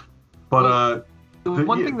the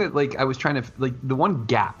one thing that like I was trying to, like, the one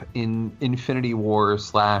gap in Infinity War /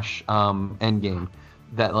 Endgame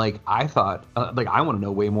that like I thought like I want to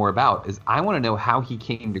know way more about is I want to know how he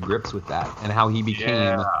came to grips with that and how he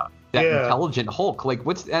became that intelligent Hulk. Like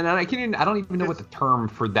and I don't even know what the term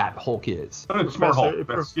for that Hulk is. It's Smart Hulk.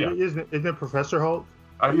 Isn't it Professor Hulk?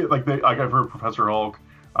 I've heard Professor Hulk.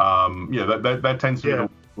 That tends to be the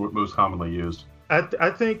most commonly used. I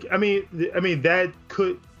think that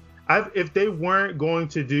could, if they weren't going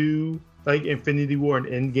to do like Infinity War and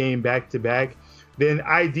Endgame back to back, then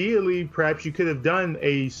ideally perhaps you could have done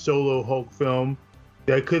a solo Hulk film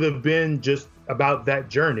that could have been just about that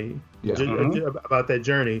journey. About that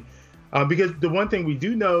journey. Because the one thing we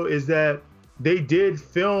do know is that they did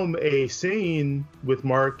film a scene with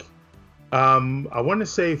Mark, I want to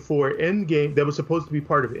say for Endgame, that was supposed to be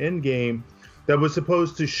part of Endgame, that was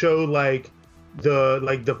supposed to show like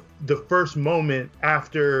the first moment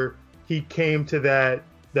after he came to that,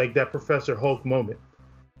 like that Professor Hulk moment.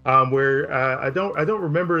 where I don't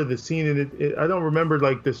remember the scene in it. I don't remember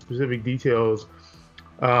like the specific details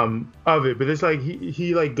of it, but it's like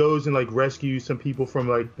he like goes and like rescues some people from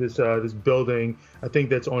like this building, I think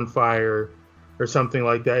that's on fire or something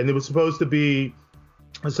like that, and it was supposed to be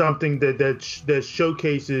something that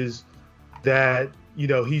showcases that, you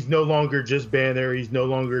know, he's no longer just Banner, he's no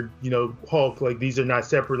longer, you know, Hulk, like these are not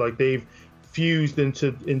separate, like they've fused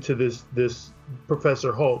into this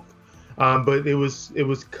Professor Hulk. But it was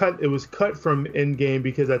cut from Endgame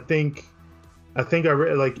because I think I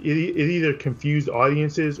read like it either confused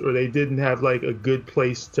audiences or they didn't have like a good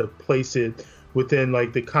place to place it within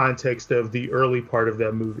like the context of the early part of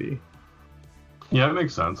that movie. Yeah, it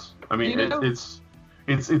makes sense. I mean,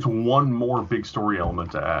 it's one more big story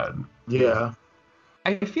element to add. Yeah.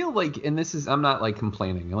 I feel like, and this is, I'm not like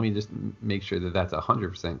complaining. Let me just make sure that that's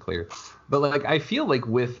 100% clear. But like, I feel like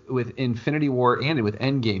with Infinity War and with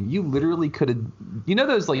Endgame, you literally could have, you know,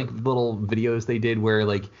 those like little videos they did where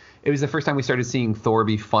like it was the first time we started seeing Thor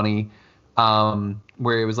be funny,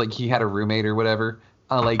 where it was like he had a roommate or whatever.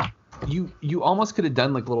 Like you almost could have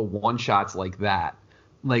done like little one shots like that.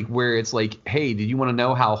 Like where it's like, hey, did you want to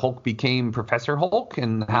know how Hulk became Professor Hulk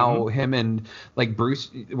and how him and like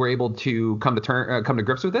Bruce were able to come to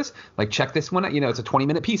grips with this? Like, check this one out. You know, it's a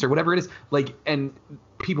 20-minute piece or whatever it is. Like, and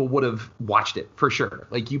people would have watched it for sure.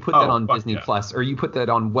 Like, you put that on Disney Plus or you put that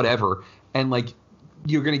on whatever, and like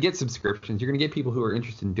you're gonna get subscriptions. You're gonna get people who are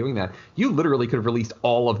interested in doing that. You literally could have released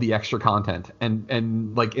all of the extra content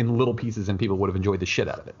and like in little pieces, and people would have enjoyed the shit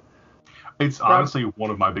out of it. It's honestly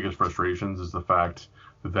one of my biggest frustrations is the fact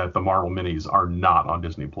that the Marvel minis are not on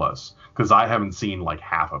Disney Plus, because I haven't seen like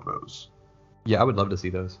half of those. Yeah, I would love to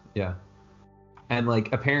see those. Yeah. And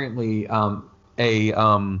like apparently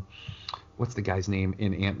what's the guy's name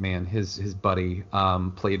in Ant-Man? His buddy,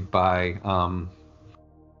 played by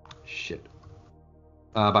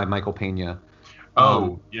by Michael Pena.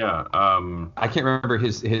 Yeah. I can't remember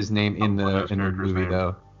his name in the movie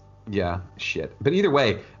though. Yeah, shit. But either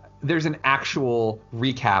way, there's an actual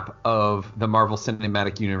recap of the Marvel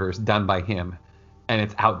Cinematic Universe done by him, and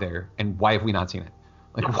it's out there. And why have we not seen it?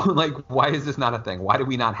 Like why is this not a thing? Why do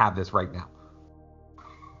we not have this right now?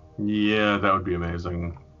 Yeah, that would be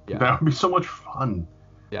amazing. Yeah. That would be so much fun.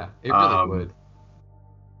 Yeah, it really would.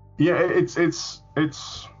 Yeah, it's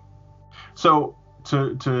so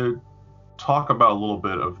to talk about a little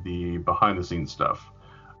bit of the behind the scenes stuff.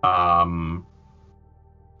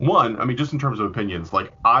 One, I mean, just in terms of opinions,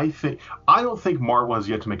 like I don't think Marvel has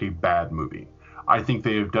yet to make a bad movie. I think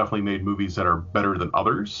they have definitely made movies that are better than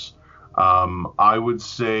others. I would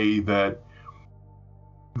say that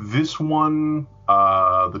this one,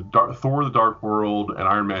 Thor: The Dark World and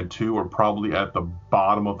Iron Man 2 are probably at the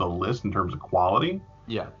bottom of the list in terms of quality.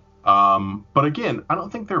 Yeah. But again, I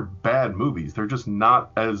don't think they're bad movies. They're just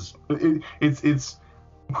not as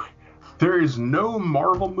there is no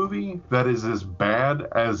Marvel movie that is as bad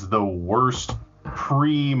as the worst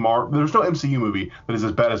pre-Marvel. There's no MCU movie that is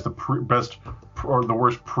as bad as the best or the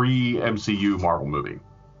worst pre-MCU Marvel movie.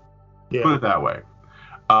 Yeah. Put it that way.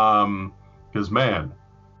 Because man,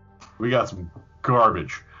 we got some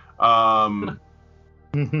garbage.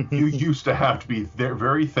 You used to have to be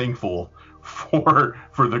very thankful for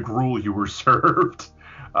the gruel you were served.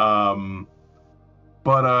 But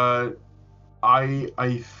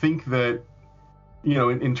I think that, you know,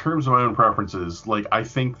 in terms of my own preferences, like I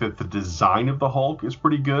think that the design of the Hulk is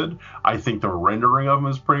pretty good. I think the rendering of him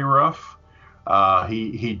is pretty rough.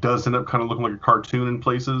 He does end up kind of looking like a cartoon in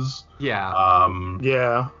places. Yeah.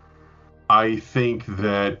 Yeah. I think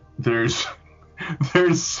that there's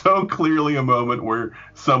so clearly a moment where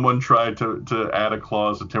someone tried to add a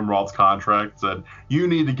clause to Tim Roth's contract, said, you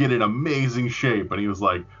need to get in amazing shape. And he was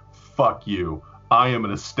like, fuck you. I am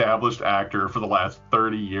an established actor for the last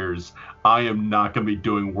 30 years. I am not going to be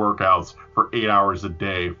doing workouts for 8 hours a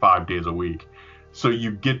day, 5 days a week. So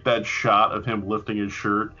you get that shot of him lifting his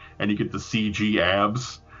shirt and you get the CG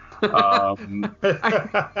abs. And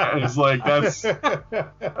it's like, that's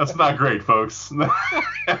not great, folks.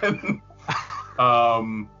 And,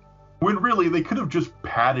 when really they could have just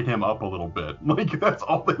padded him up a little bit. Like, that's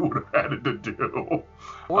all they would have had to do.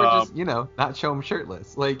 Or just, you know, not show him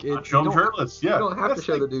shirtless. Like, not show him shirtless, yeah. You don't have to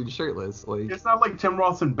show the dude shirtless. Like, it's not like Tim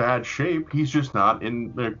Roth's in bad shape. He's just not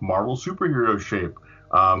in like Marvel superhero shape,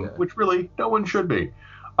 which really no one should be.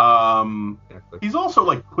 Exactly. He's also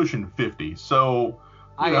like pushing 50, so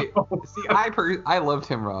I love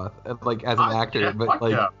Tim Roth like as an actor, but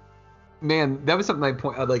like. Yeah. Man, that was something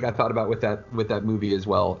I thought about with that movie as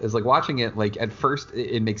well. Is like watching it, like at first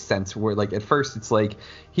it makes sense where like at first it's like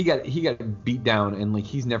he got beat down and like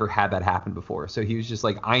he's never had that happen before. So he was just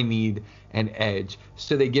like, I need an edge.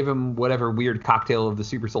 So they give him whatever weird cocktail of the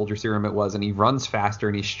super soldier serum it was, and he runs faster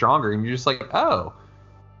and he's stronger, and you're just like, oh,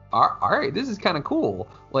 all right, this is kind of cool.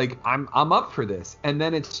 Like I'm up for this. And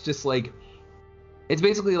then it's just like, it's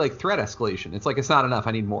basically like threat escalation. It's like, it's not enough.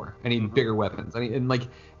 I need more. I need bigger weapons.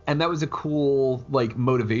 And that was a cool like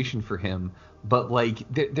motivation for him. But like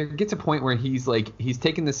there gets a point where he's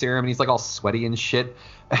taking the serum and he's like all sweaty and shit,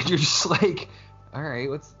 and you're just like, all right,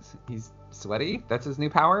 he's sweaty? That's his new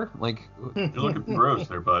power? Like, you're looking gross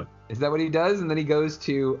there, bud. Is that what he does? And then he goes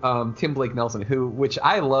to Tim Blake Nelson, which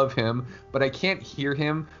I love him, but I can't hear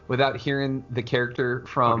him without hearing the character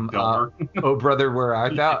from Oh Brother Where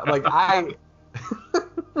Art Thou? Like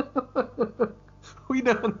we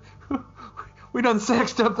done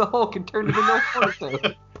sexed up the Hulk and turned him into a horse.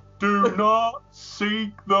 Do not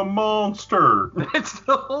seek the monster. That's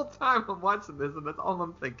the whole time I'm watching this, and that's all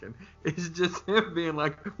I'm thinking. It's just him being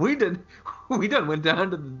like, we done went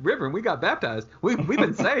down to the river and we got baptized. We've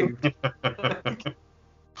been saved.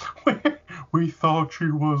 We thought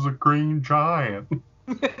you was a green giant.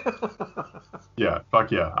 Yeah,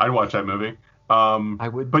 fuck yeah. I'd watch that movie. I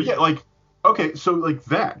would. But yeah, like, okay, so like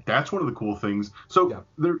that's one of the cool things. So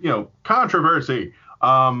there, controversy.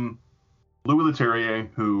 Louis Leterrier,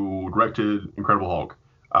 who directed Incredible Hulk,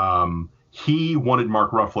 he wanted Mark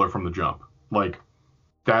Ruffalo from the jump. Like,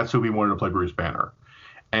 that's who he wanted to play Bruce Banner.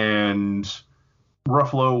 And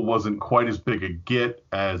Ruffalo wasn't quite as big a get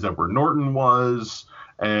as Edward Norton was.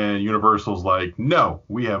 And Universal's like, no,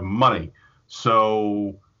 we have money.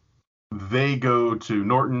 So they go to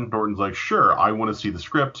Norton. Norton's like, sure, I want to see the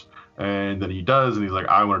script. And then he does. And he's like,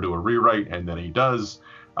 I want to do a rewrite. And then he does.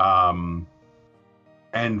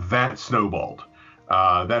 And that snowballed.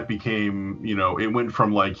 That became, it went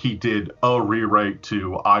from like he did a rewrite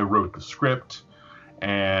to I wrote the script.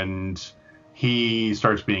 And he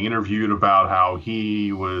starts being interviewed about how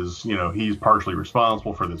he was, he's partially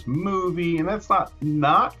responsible for this movie. And that's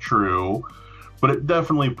not true. But it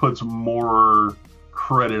definitely puts more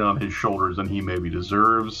credit on his shoulders than he maybe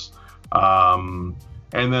deserves. And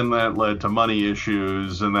then that led to money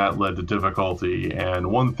issues, and that led to difficulty.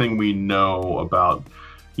 And one thing we know about,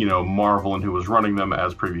 Marvel and who was running them,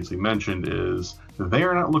 as previously mentioned, is they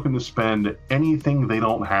are not looking to spend anything they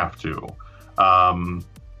don't have to.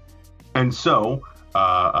 And so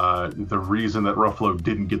the reason that Ruffalo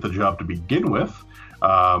didn't get the job to begin with,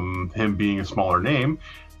 him being a smaller name,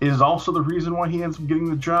 is also the reason why he ends up getting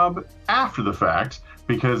the job after the fact,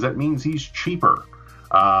 because that means he's cheaper.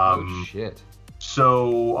 Oh, shit.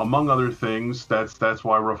 So, among other things, that's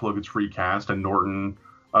why Ruffalo gets recast and Norton,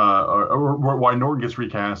 or why Norton gets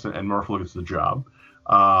recast and Ruffalo gets the job.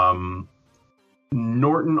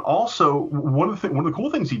 Norton also, one of the cool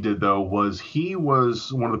things he did though was he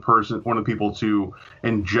was one of the people to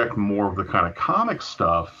inject more of the kind of comic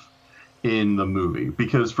stuff in the movie,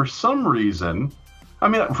 because for some reason,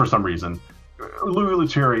 Louis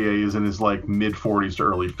Leterrier is in his like mid 40s to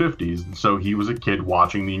early 50s, and so he was a kid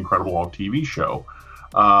watching the Incredible Hulk TV show.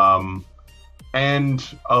 And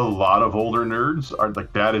a lot of older nerds are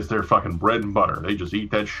like, that is their fucking bread and butter. They just eat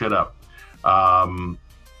that shit up.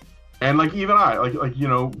 And like even I,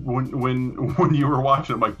 when you were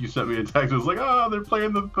watching it, Mike, you sent me a text. It was like, oh, they're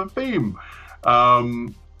playing the theme.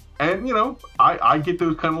 And I get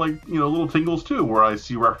those kind of like little tingles too, where I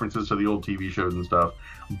see references to the old TV shows and stuff.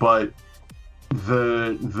 But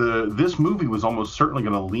this movie was almost certainly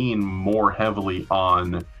going to lean more heavily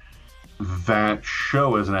on that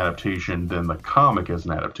show as an adaptation than the comic as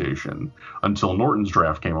an adaptation until Norton's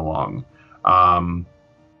draft came along. Norton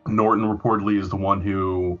reportedly is the one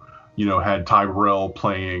who, had Ty Burrell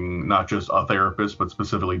playing not just a therapist, but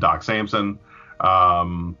specifically Doc Samson.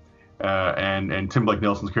 And Tim Blake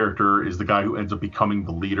Nelson's character is the guy who ends up becoming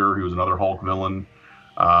the leader, who was another Hulk villain.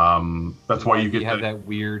 That's why you get that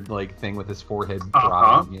weird like thing with his forehead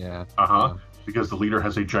dropping. Yeah. Because the leader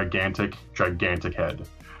has a gigantic head.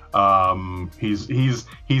 He's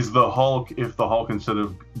the Hulk if the Hulk, instead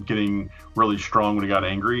of getting really strong when he got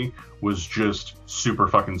angry, was just super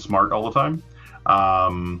fucking smart all the time.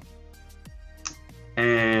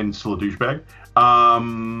 And still a douchebag.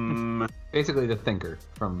 Basically the thinker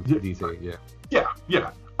from DC, yeah.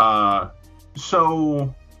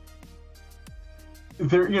 So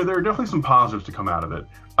there are definitely some positives to come out of it.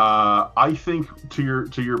 I think to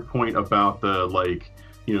your point about the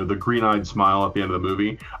the green-eyed smile at the end of the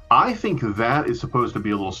movie, I think that is supposed to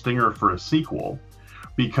be a little stinger for a sequel,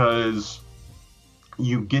 because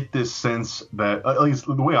you get this sense that, at least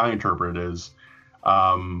the way I interpret it is,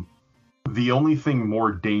 the only thing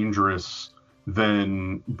more dangerous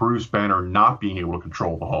than Bruce Banner not being able to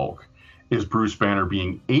control the Hulk is Bruce Banner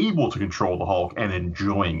being able to control the Hulk and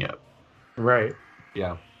enjoying it. Right.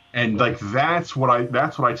 Yeah. And like that's what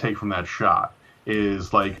I take from that shot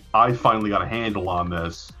is like, I finally got a handle on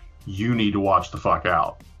this. You need to watch the fuck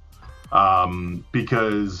out.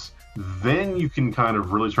 Because then you can kind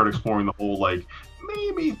of really start exploring the whole, like,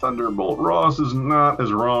 maybe Thunderbolt Ross is not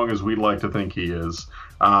as wrong as we'd like to think he is.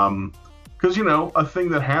 Because, you know, a thing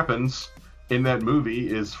that happens in that movie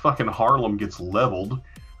is fucking Harlem gets leveled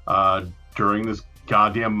during this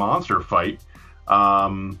goddamn monster fight.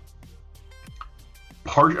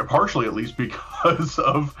 Partially, at least, because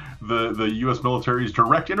of the U.S. military's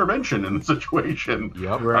direct intervention in the situation.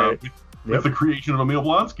 Yep. Right. With the creation of Emil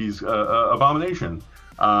Blonsky's Abomination.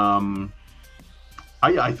 I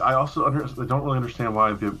also I don't really understand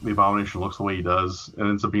why the Abomination looks the way he does. It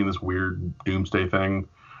ends up being this weird doomsday thing.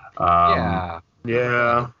 Yeah.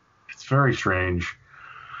 It's very strange.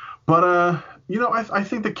 But, you know, I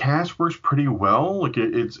think the cast works pretty well. Like,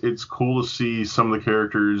 it's cool to see some of the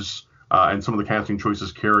characters and some of the casting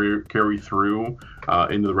choices carry through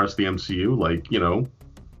into the rest of the MCU. Like, you know,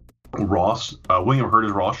 Ross, William Hurt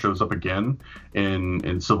as Ross shows up again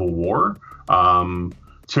in Civil War.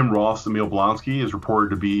 Tim Roth's Emil Blonsky is reported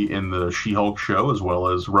to be in the She-Hulk show as well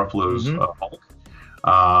as Ruffalo's Hulk.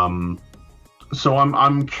 So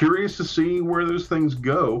I'm curious to see where those things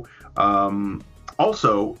go.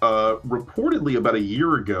 Also, reportedly about a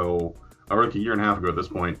year ago, or like a year and a half ago at this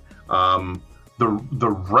point, the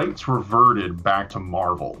rights reverted back to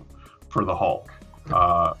Marvel for the Hulk,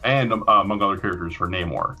 and among other characters for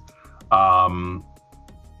Namor.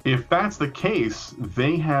 If that's the case,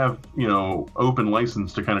 they have, you know, open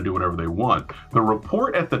license to kind of do whatever they want. The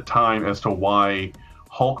report at the time as to why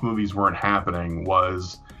Hulk movies weren't happening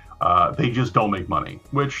was they just don't make money,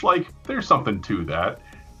 which, like, there's something to that.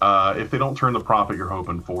 If they don't turn the profit you're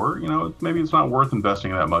hoping for, you know, maybe it's not worth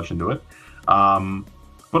investing that much into it.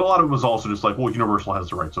 But a lot of it was also just like, well, Universal has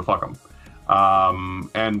the right, so fuck them.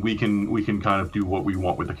 And we can kind of do what we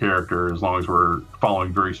want with the character as long as we're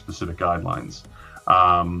following very specific guidelines.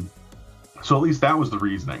 So at least that was the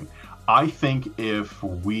reasoning. I think if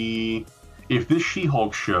this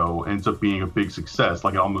She-Hulk show ends up being a big success,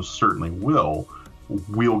 like it almost certainly will,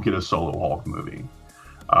 we'll get a solo Hulk movie.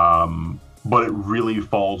 But it really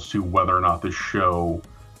falls to whether or not this show,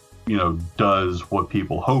 you know, does what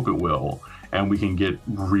people hope it will, and we can get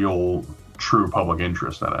real, true public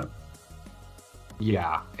interest in it.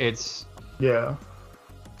 Yeah, it's... Yeah.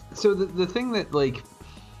 So the thing that, like...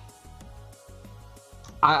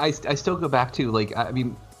 I still go back to, like, I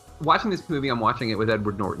mean, watching this movie, I'm watching it with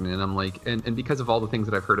Edward Norton, and I'm like, and because of all the things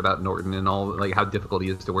that I've heard about Norton and all, like, how difficult he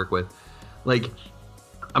is to work with, like,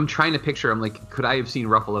 I'm trying to picture, I'm like, could I have seen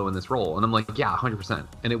Ruffalo in this role? And I'm like, yeah, 100%.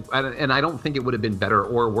 And I don't think it would have been better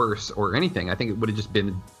or worse or anything. I think it would have just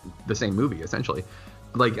been the same movie, essentially.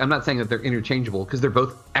 Like, I'm not saying that they're interchangeable, because they're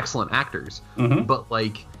both excellent actors. Mm-hmm. But,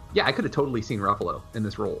 like, yeah, I could have totally seen Ruffalo in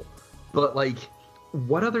this role. But, like,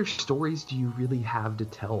 what other stories do you really have to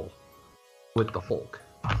tell with the Hulk?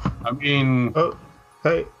 I mean... Oh,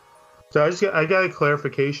 hey. So I got a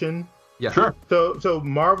clarification. Yeah. Sure. So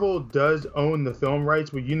Marvel does own the film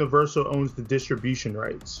rights, but Universal owns the distribution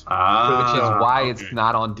rights. Which is why it's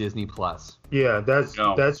not on Disney Plus. Yeah, that's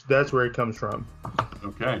where it comes from.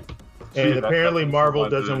 Okay. And apparently Marvel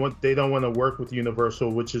they don't want to work with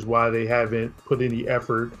Universal, which is why they haven't put any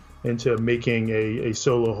effort into making a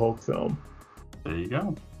solo Hulk film. There you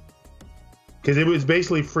go. Because it was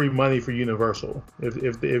basically free money for Universal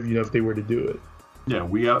if they were to do it. Yeah,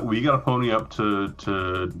 we got to pony up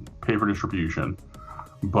to pay for distribution,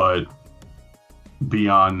 but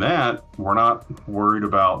beyond that, we're not worried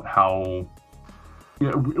about how.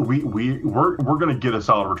 You know, we're going to get a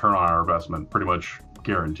solid return on our investment, pretty much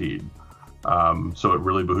guaranteed. So it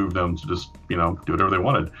really behooved them to just, you know, do whatever they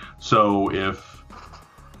wanted. So if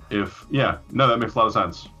that makes a lot of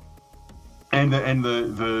sense. And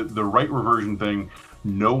the right reversion thing,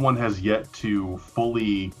 no one has yet to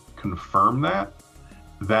fully confirm that.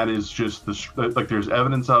 That is just like there's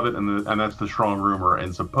evidence of it, and that's the strong rumor.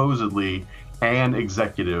 And supposedly, an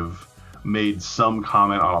executive made some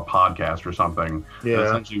comment on a podcast or something that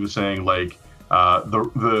essentially was saying like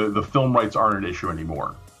the film rights aren't an issue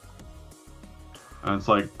anymore. And it's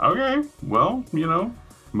like, okay, well, you know,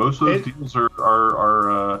 most of those deals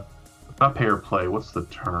are not pay or play. What's the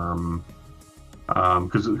term?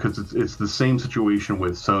 Because it's the same situation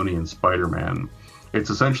with Sony and Spider-Man, It's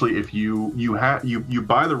essentially if you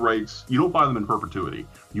buy the rights, you don't buy them in perpetuity.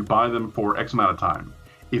 You buy them for X amount of time.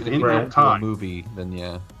 If in that time, movie, then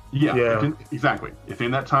yeah. Exactly. If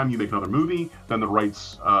in that time you make another movie, then the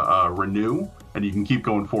rights renew and you can keep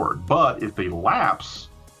going forward. But if they lapse,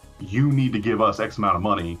 you need to give us X amount of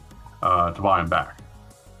money to buy them back.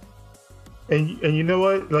 And you know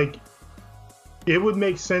what? Like, it would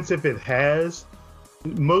make sense if it has,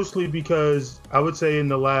 mostly because I would say in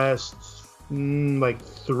the last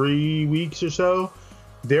 3 weeks or so,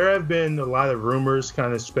 there have been a lot of rumors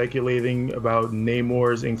kind of speculating about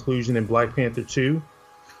Namor's inclusion in Black Panther 2,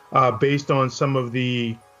 based on some of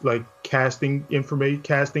the casting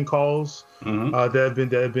calls that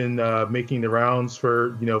have been making the rounds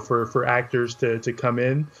for actors to come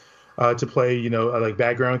in to play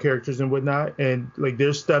background characters and whatnot. And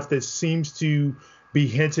there's stuff that seems to be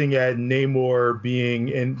hinting at Namor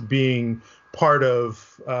being part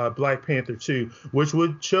of Black Panther 2, which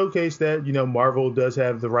would showcase that Marvel does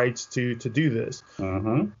have the rights to do this.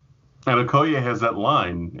 And Okoye has that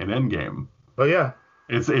line in Endgame. Oh yeah,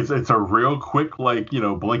 it's a real quick blink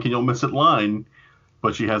and you'll miss it line,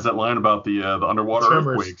 but she has that line about the underwater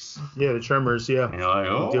earthquakes. Yeah, the tremors. Yeah, and you're like,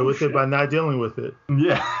 oh, deal with shit. it by not dealing with it.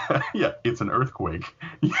 Yeah, yeah, it's an earthquake.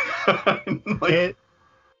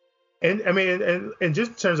 And I mean, and just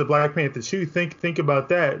in terms of Black Panther 2, think about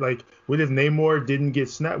that. What if Namor didn't get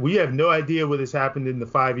snapped? We have no idea what has happened in the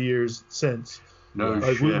 5 years since. No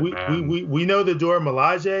shit, man. We know the Dora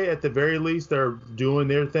Milaje, at the very least, are doing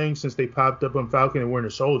their thing since they popped up on Falcon and Winter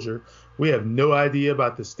Soldier. We have no idea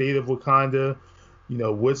about the state of Wakanda,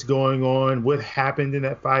 what's going on, what happened in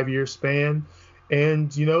that 5-year span.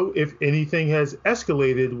 And, if anything has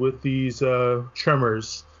escalated with these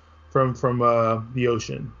tremors from the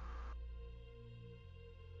ocean.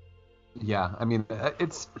 Yeah, I mean,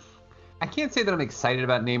 I can't say that I'm excited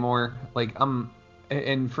about Namor.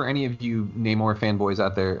 And for any of you Namor fanboys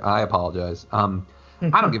out there, I apologize. I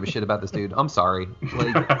don't give a shit about this dude. I'm sorry.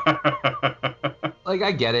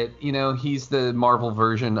 I get it. He's the Marvel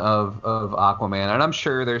version of Aquaman, and I'm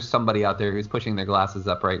sure there's somebody out there who's pushing their glasses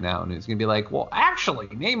up right now and who's gonna be like, well, actually,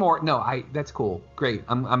 Namor. No, that's cool, great.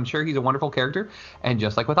 I'm sure he's a wonderful character, and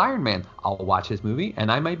just like with Iron Man, I'll watch his movie, and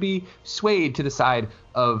I might be swayed to the side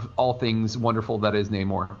of all things wonderful that is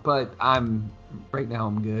Namor. But I'm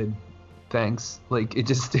good. Thanks. I'm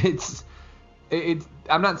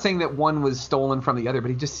not saying that one was stolen from the other, but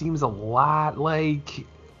he just seems a lot like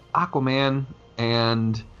Aquaman.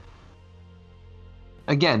 And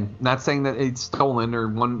again, not saying that it's stolen or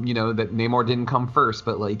one, that Namor didn't come first,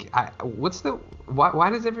 but why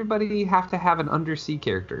does everybody have to have an undersea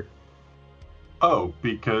character? Oh,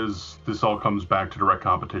 because this all comes back to direct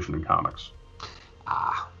competition in comics.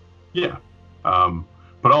 Yeah.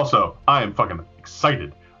 But also, I am fucking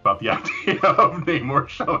excited about the idea of Namor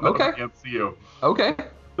showing up in the MCU. Okay.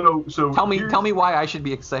 So tell me why I should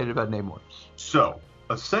be excited about Namor. So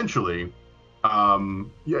essentially,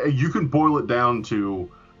 you can boil it down to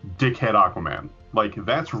dickhead Aquaman.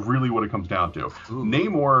 That's really what it comes down to. Ooh.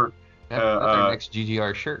 Namor. That's our next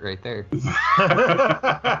GGR shirt right there.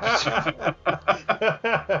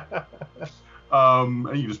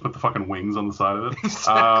 And you just put the fucking wings on the side of it.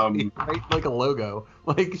 Exactly. Right? Like a logo.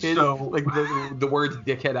 The words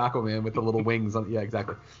dickhead Aquaman with the little wings on. Yeah,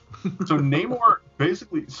 exactly. So Namor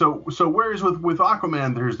basically. So whereas with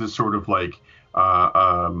Aquaman, there's this sort of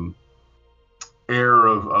air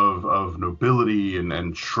of nobility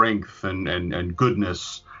and strength and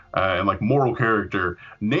goodness and moral character.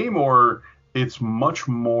 Namor, it's much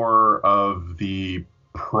more of the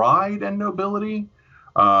pride and nobility.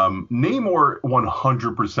 Namor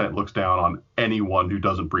 100% looks down on anyone who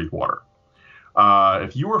doesn't breathe water.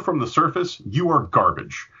 If you are from the surface, you are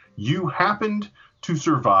garbage. You happened to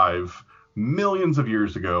survive millions of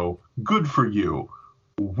years ago. Good for you.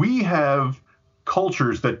 We have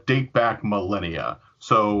cultures that date back millennia.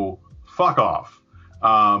 So fuck off.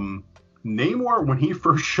 Namor, when he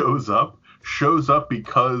first shows up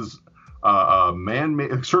because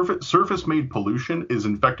man-made surface-made pollution is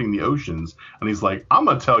infecting the oceans, and he's like, I'm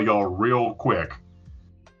gonna tell y'all real quick,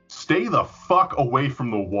 stay the fuck away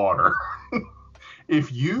from the water.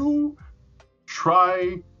 If you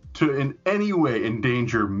try to in any way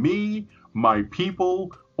endanger me, my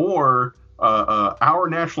people, or our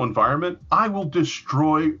natural environment, I will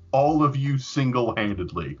destroy all of you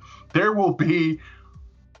single-handedly. There will be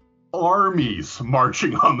armies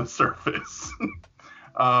marching on the surface.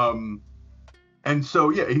 And so,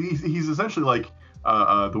 yeah, he's essentially like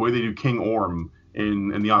the way they do King Orm in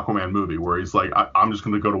the Aquaman movie, where he's like, I'm just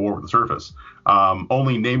going to go to war with the surface.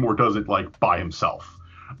 Only Namor does it by himself.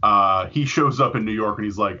 He shows up in New York and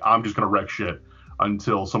he's like, I'm just going to wreck shit.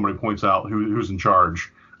 until somebody points out who's in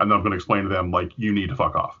charge, and then I'm going to explain to them, like, you need to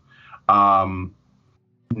fuck off.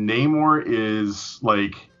 Namor is,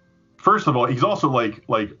 like, first of all, he's also like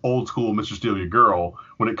old school Mr. Steal Your Girl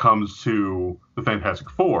when it comes to the Fantastic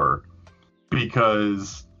Four,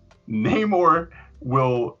 because Namor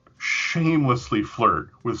will shamelessly flirt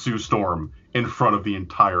with Sue Storm in front of the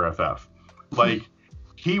entire FF. Like,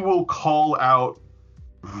 he will call out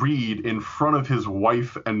Reed in front of his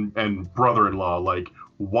wife and brother-in-law, like,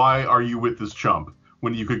 why are you with this chump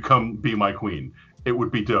when you could come be my queen? It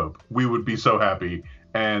would be dope. We would be so happy,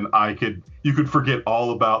 and you could forget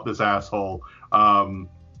all about this asshole.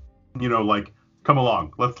 Like, come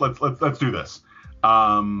along, let's do this.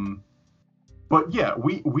 But yeah,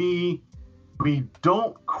 we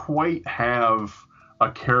don't quite have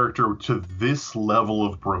a character to this level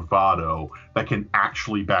of bravado that can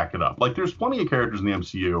actually back it up. Like, there's plenty of characters in the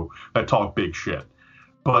MCU that talk big shit,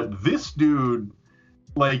 but this dude,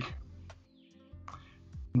 like,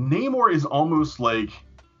 Namor is almost like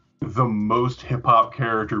the most hip-hop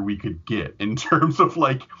character we could get in terms of,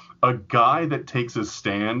 like, a guy that takes a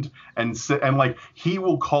stand and like, he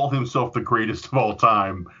will call himself the greatest of all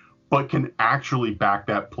time, but can actually back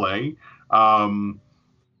that play.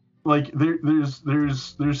 Like,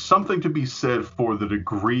 there's something to be said for the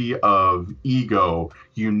degree of ego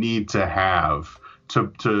you need to have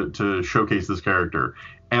to showcase this character.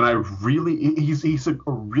 And he's a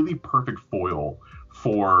really perfect foil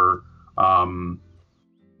for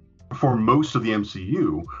most of the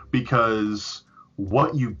MCU, because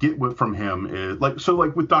what you get from him is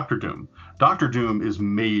like with Doctor Doom. Doctor Doom is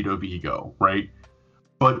made of ego, right?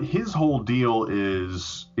 But his whole deal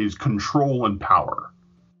is control and power.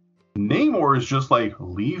 Namor is just like,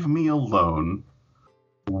 leave me alone.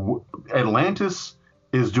 Atlantis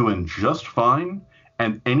is doing just fine,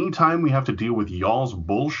 and anytime we have to deal with y'all's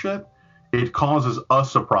bullshit, it causes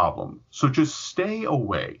us a problem. So just stay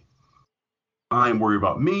away. I'm worried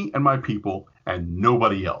about me and my people and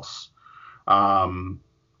nobody else. And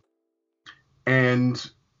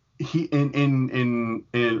he in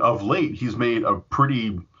of late, he's made a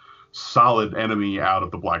pretty solid enemy out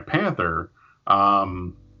of the Black Panther.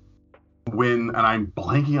 And I'm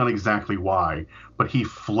blanking on exactly why, but he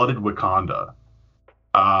flooded Wakanda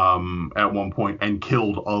at one point and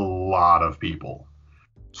killed a lot of people.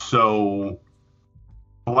 So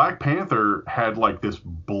Black Panther had like this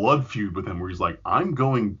blood feud with him where he's like, I'm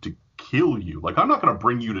going to kill you. Like, I'm not going to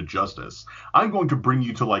bring you to justice. I'm going to bring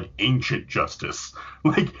you to, like, ancient justice.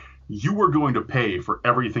 Like, you are going to pay for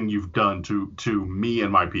everything you've done to me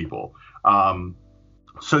and my people.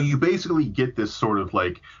 So you basically get this sort of,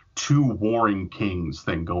 like, two warring kings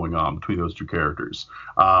thing going on between those two characters.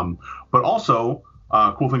 But also,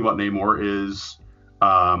 cool thing about Namor is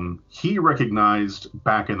he recognized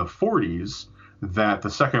back in the 40s that the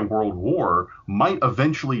Second World War might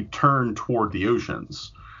eventually turn toward the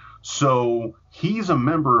oceans. So he's a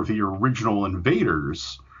member of the original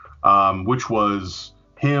invaders, which was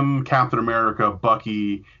him, Captain America,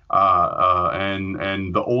 Bucky,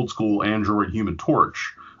 and the old school android Human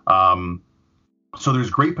Torch. So there's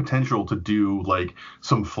great potential to do like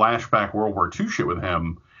some flashback World War II shit with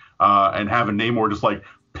him, and having Namor just like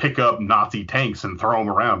pick up Nazi tanks and throw them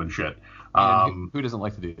around and shit. Who doesn't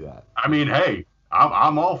like to do that? I mean, hey,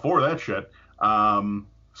 I'm all for that shit.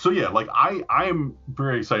 So yeah, like I am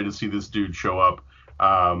very excited to see this dude show up,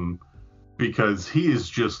 because he is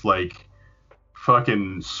just like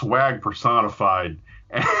fucking swag personified,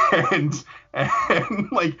 and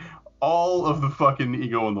like all of the fucking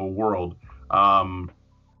ego in the world. Oh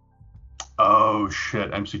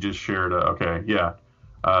shit, MC just shared. Okay, yeah.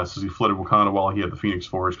 Says he flooded Wakanda while he had the Phoenix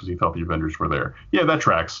Force because he thought the Avengers were there. Yeah, that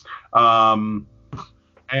tracks.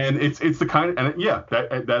 And it's the kind of, and yeah,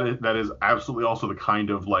 that is absolutely also the kind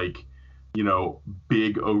of like, you know,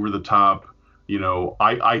 big over the top, you know,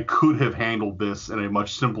 I could have handled this in a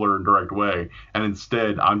much simpler and direct way, and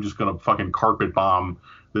instead I'm just gonna fucking carpet bomb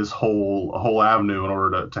this whole avenue in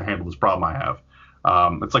order to handle this problem I have.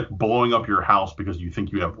 It's like blowing up your house because you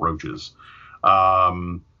think you have roaches.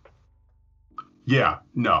 Yeah,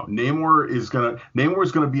 no, Namor is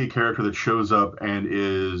gonna be a character that shows up and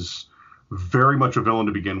is very much a villain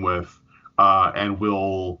to begin with, and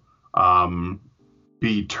will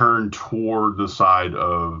be turned toward the side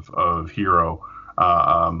of hero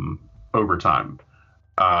over time.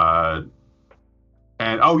 And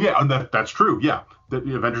oh yeah, and that's true. Yeah,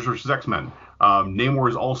 the Avengers versus X-Men. Namor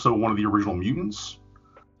is also one of the original mutants.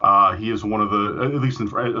 He is one of the, at least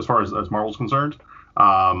as far as Marvel's concerned,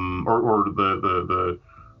 or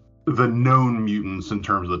the known mutants in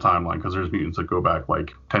terms of the timeline, because there's mutants that go back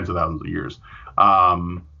like tens of thousands of years.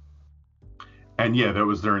 And yeah, that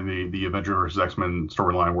was during the Avengers versus X-Men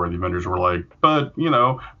storyline where the Avengers were like, but,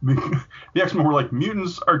 the X-Men were like,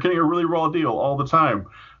 mutants are getting a really raw deal all the time.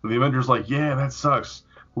 And the Avengers like, yeah, that sucks.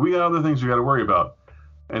 We got other things we got to worry about.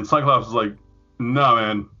 And Cyclops is like, no,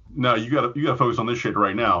 man, no, you got to focus on this shit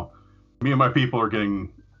right now. Me and my people are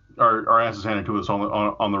getting our asses handed to us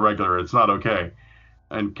on the regular. It's not okay.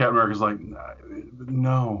 And Captain America's like,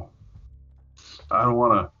 no, I don't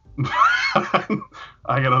want to.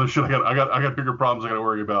 I got other shit. I got bigger problems I got to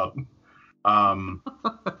worry about.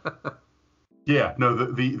 Yeah, no,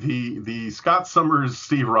 the Scott Summers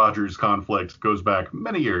Steve Rogers conflict goes back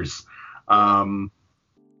many years.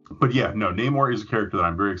 But yeah, no, Namor is a character that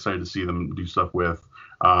I'm very excited to see them do stuff with.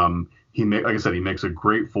 Like I said, he makes a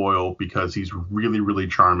great foil because he's really, really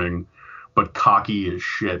charming, but cocky as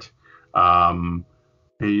shit. And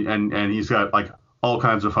he's got like all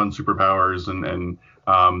kinds of fun superpowers, and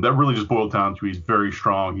that really just boiled down to he's very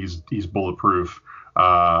strong. He's bulletproof,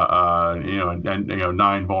 and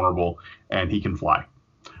 9 vulnerable, and he can fly.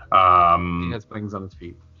 He has wings on his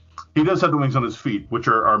feet. He does have the wings on his feet, which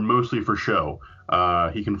are mostly for show.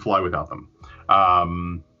 He can fly without them.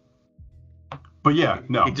 But yeah,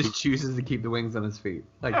 no. He just chooses to keep the wings on his feet.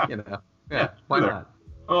 Like, yeah, why not?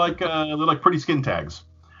 Like, they're like pretty skin tags.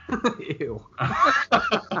 Ew.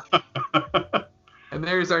 And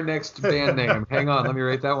there's our next band name. Hang on, let me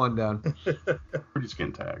write that one down. Pretty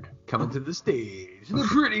Skin Tag. Coming to the stage, the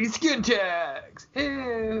Pretty Skin Tags.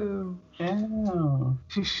 Ew. Ew.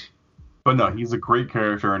 But no, he's a great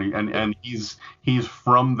character, and he's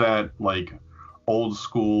from that like old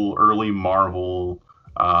school early Marvel,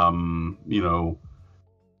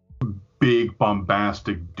 big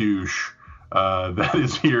bombastic douche that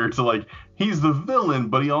is here to like, he's the villain,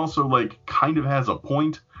 but he also like kind of has a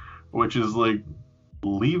point, which is like,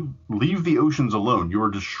 leave the oceans alone. You are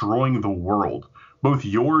destroying the world, both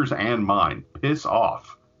yours and mine. Piss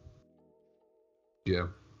off. Yeah.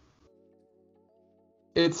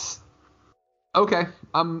 It's okay.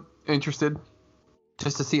 I'm interested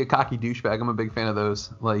just to see a cocky douchebag. I'm a big fan of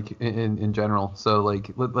those, like in general. So like,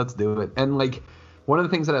 let's do it. And like, one of the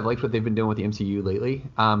things that I've liked what they've been doing with the MCU lately,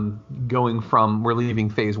 going from we're leaving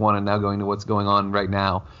phase 1 and now going to what's going on right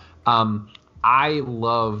now. I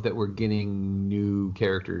love that we're getting new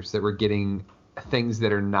characters, that we're getting things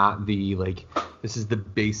that are not the, like, this is the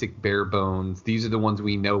basic bare bones, these are the ones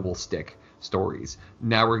we know will stick stories.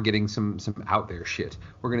 Now we're getting some out there shit.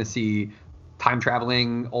 We're going to see time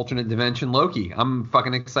traveling alternate dimension Loki. I'm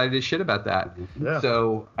fucking excited as shit about that. Yeah.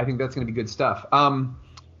 So I think that's going to be good stuff.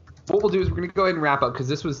 What we'll do is we're going to go ahead and wrap up because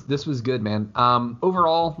this was good, man.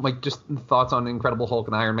 Overall, like, just thoughts on Incredible Hulk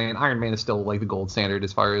and Iron Man. Iron Man is still like the gold standard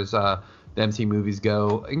as far as the MC movies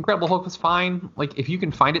go. Incredible Hulk was fine. Like, if you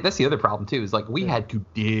can find it, that's the other problem too, is like we had to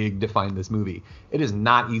dig to find this movie. It is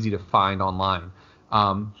not easy to find online.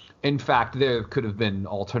 In fact, there could have been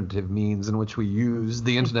alternative means in which we use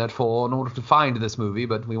the internet for in order to find this movie,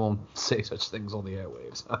 but we won't say such things on the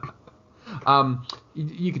airwaves.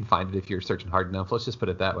 You can find it if you're searching hard enough. Let's just put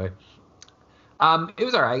it that way. It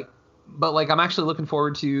was all right, but like, I'm actually looking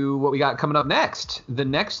forward to what we got coming up next. The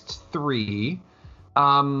next 3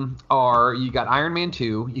 are, you got Iron Man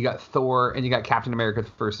 2, you got Thor, and you got Captain America: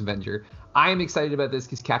 The First Avenger. I am excited about this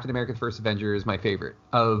because Captain America: The First Avenger is my favorite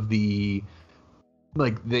of the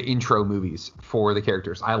intro movies for the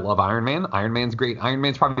characters. I love Iron Man. Iron Man's great. Iron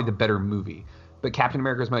Man's probably the better movie. But Captain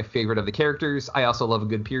America is my favorite of the characters. I also love a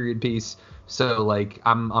good period piece. So, like,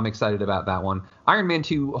 I'm excited about that one. Iron Man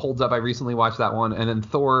 2 holds up. I recently watched that one. And then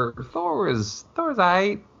Thor's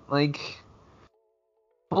alright. Like,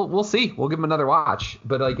 we'll see. We'll give him another watch.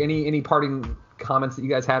 But, like, any parting comments that you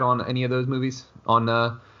guys had on any of those movies? On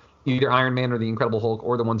either Iron Man or the Incredible Hulk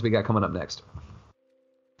or the ones we got coming up next?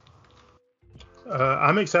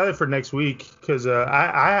 I'm excited for next week because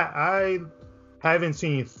I haven't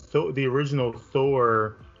seen the original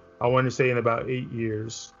Thor, I want to say, in about 8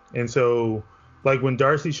 years. And so, like, when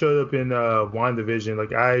Darcy showed up in WandaVision,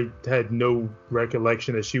 like, I had no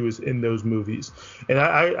recollection that she was in those movies. And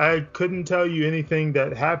I couldn't tell you anything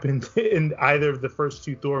that happened in either of the first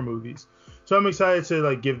 2 Thor movies. So I'm excited to,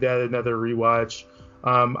 like, give that another rewatch.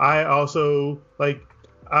 I also, like,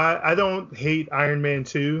 I don't hate Iron Man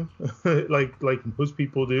 2 like most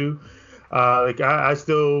people do. I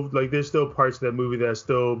still, like, there's still parts of that movie that I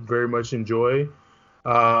still very much enjoy.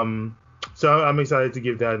 So I'm excited to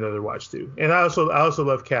give that another watch too. And I also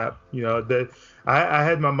love Cap. You know, that I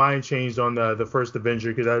had my mind changed on the first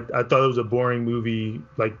Avenger because I thought it was a boring movie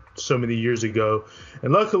like so many years ago.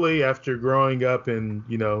 And luckily, after growing up and,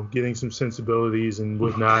 you know, getting some sensibilities and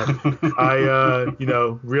whatnot, I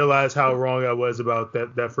realized how wrong I was about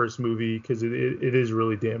that first movie because it is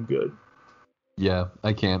really damn good. Yeah,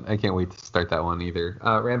 I can't wait to start that one either.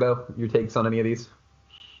 Rambo, your takes on any of these?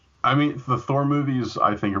 I mean, the Thor movies,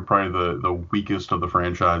 I think, are probably the weakest of the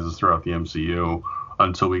franchises throughout the MCU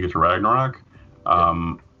until we get to Ragnarok.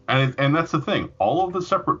 And that's the thing. All of the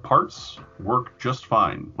separate parts work just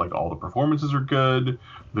fine. Like, all the performances are good.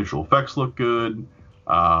 Visual effects look good.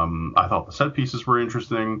 I thought the set pieces were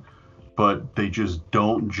interesting, but they just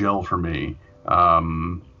don't gel for me.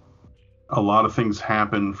 A lot of things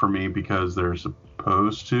happen for me because they're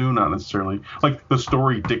supposed to, not necessarily. Like, the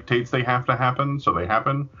story dictates they have to happen, so they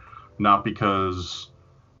happen. Not because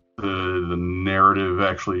the narrative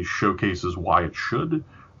actually showcases why it should.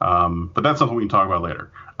 But that's something we can talk about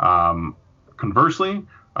later. Conversely,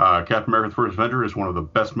 Captain America: The First Avenger is one of the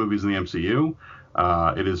best movies in the MCU.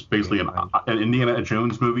 It is basically an Indiana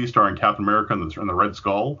Jones movie starring Captain America and the Red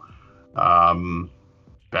Skull.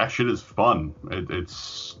 That shit is fun.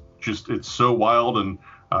 It's so wild, and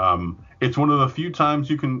it's one of the few times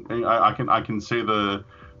I can say the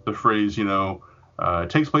phrase, it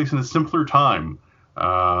takes place in a simpler time,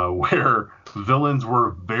 where villains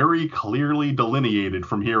were very clearly delineated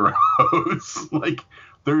from heroes. Like,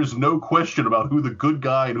 there's no question about who the good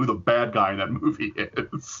guy and who the bad guy in that movie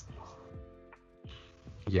is.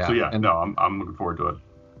 Yeah. So I'm looking forward to it.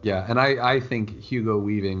 Yeah, and I think Hugo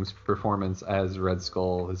Weaving's performance as Red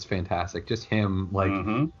Skull is fantastic. Just him,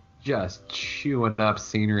 just chewing up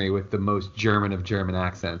scenery with the most German of German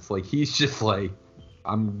accents. Like, he's just like,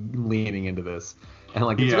 I'm leaning into this, and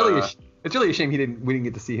like it's really a shame we didn't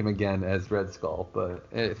get to see him again as Red Skull, but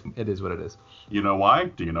it is what it is. You know why?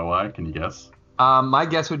 Do you know why? Can you guess? My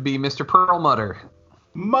guess would be Mr. Perlmutter.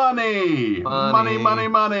 Money. Mm-hmm.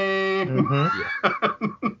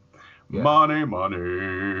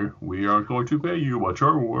 Money. We aren't going to pay you what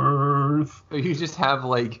you're worth. You just have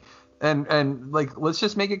and let's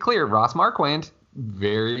just make it clear, Ross Marquand,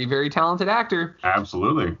 very, very talented actor.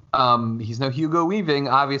 Absolutely. He's no Hugo Weaving,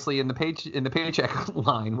 obviously, in the paycheck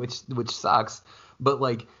line, which sucks. But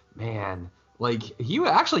man, he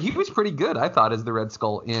was pretty good, I thought, as the Red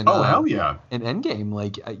Skull in hell yeah, in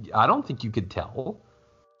Endgame. I don't think you could tell,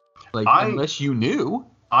 unless you knew.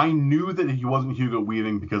 I knew that he wasn't Hugo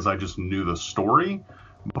Weaving because I just knew the story,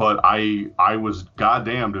 but I was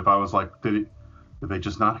goddamned if I was like, did they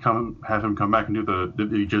just not have him come back and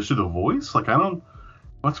did he just do the voice?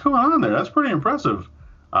 What's going on there? That's pretty impressive.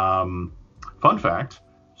 Fun fact,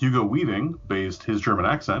 Hugo Weaving based his German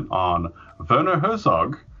accent on Werner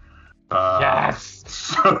Herzog. Yes!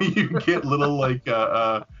 So you get little like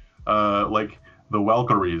the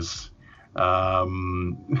Valkyries.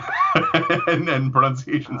 And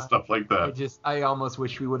pronunciation stuff like that. I almost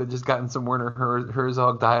wish we would have just gotten some Werner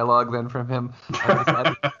Herzog dialogue then from him.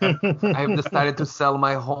 I have decided to sell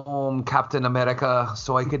my home, Captain America,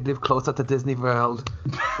 so I could live closer to Disney World.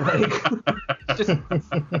 Just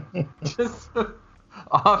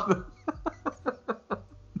off the...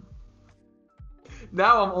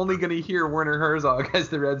 Now I'm only gonna hear Werner Herzog as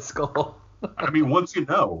the Red Skull. I mean, once you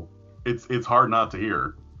know, it's hard not to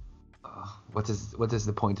hear. What is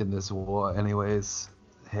the point in this war, anyways?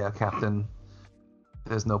 Hey, Captain.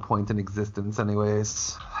 There's no point in existence,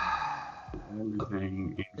 anyways.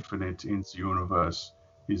 Everything infinite in the universe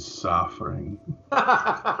is suffering.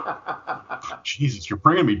 Jesus, you're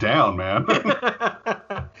bringing me down, man.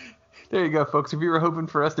 There you go, folks. If you were hoping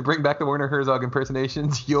for us to bring back the Werner Herzog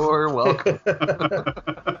impersonations, you're welcome.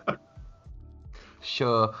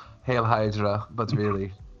 Sure, Hail Hydra, but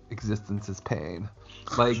really, existence is pain.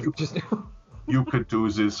 You could do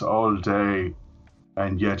this all day,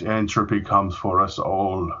 and yet entropy comes for us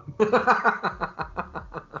all.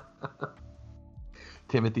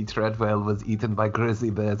 Timothy Treadwell was eaten by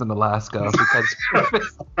grizzly bears in Alaska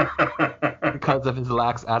because of his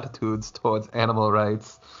lax attitudes towards animal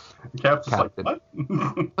rights. Captain's like, what?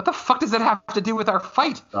 What the fuck does that have to do with our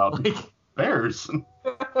fight? Bears.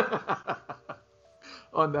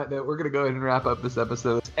 On that note, we're going to go ahead and wrap up this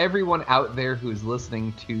episode. Everyone out there who's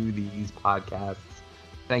listening to these podcasts,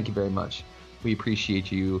 thank you very much. We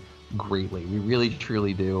appreciate you greatly. We really,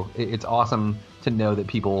 truly do. It's awesome to know that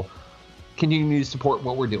people continue to support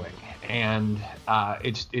what we're doing. And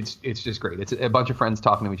it's just great. It's a bunch of friends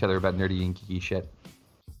talking to each other about nerdy and geeky shit.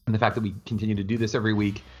 And the fact that we continue to do this every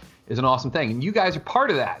week is an awesome thing. And you guys are part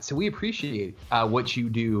of that. So we appreciate what you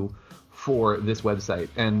do for this website,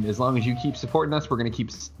 and as long as you keep supporting us, we're going to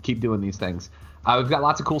keep doing these things. We've got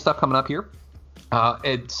lots of cool stuff coming up here.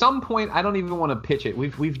 At some point, I don't even want to pitch it.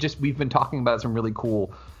 We've been talking about some really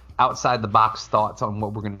cool outside the box thoughts on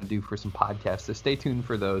what we're going to do for some podcasts, so stay tuned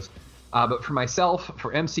for those. But for myself,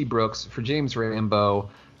 for MC Brooks, for James Rambo,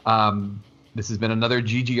 This has been another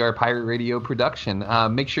GGR Pirate Radio production.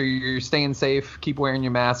 Make sure you're staying safe. Keep wearing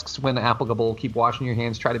your masks when applicable. Keep washing your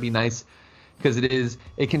hands. Try to be nice, because it is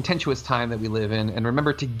a contentious time that we live in. And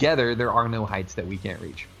remember, together, there are no heights that we can't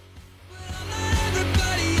reach.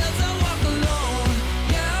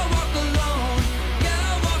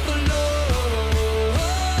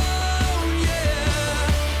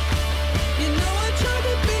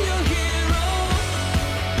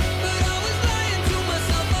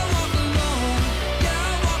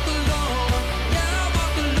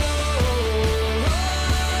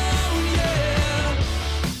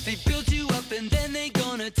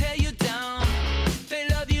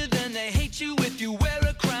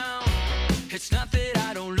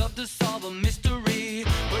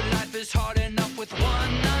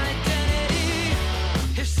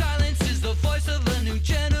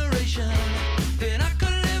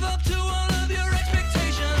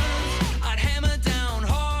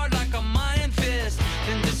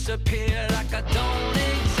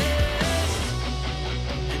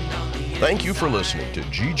 Thank you for listening to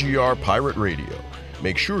GGR Pirate Radio.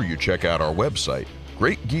 Make sure you check out our website,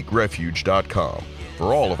 GreatGeekRefuge.com,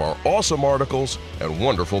 for all of our awesome articles and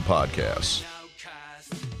wonderful podcasts.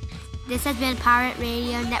 This has been Pirate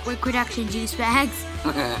Radio Network production, Juice Bags.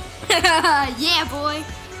 Yeah, boy.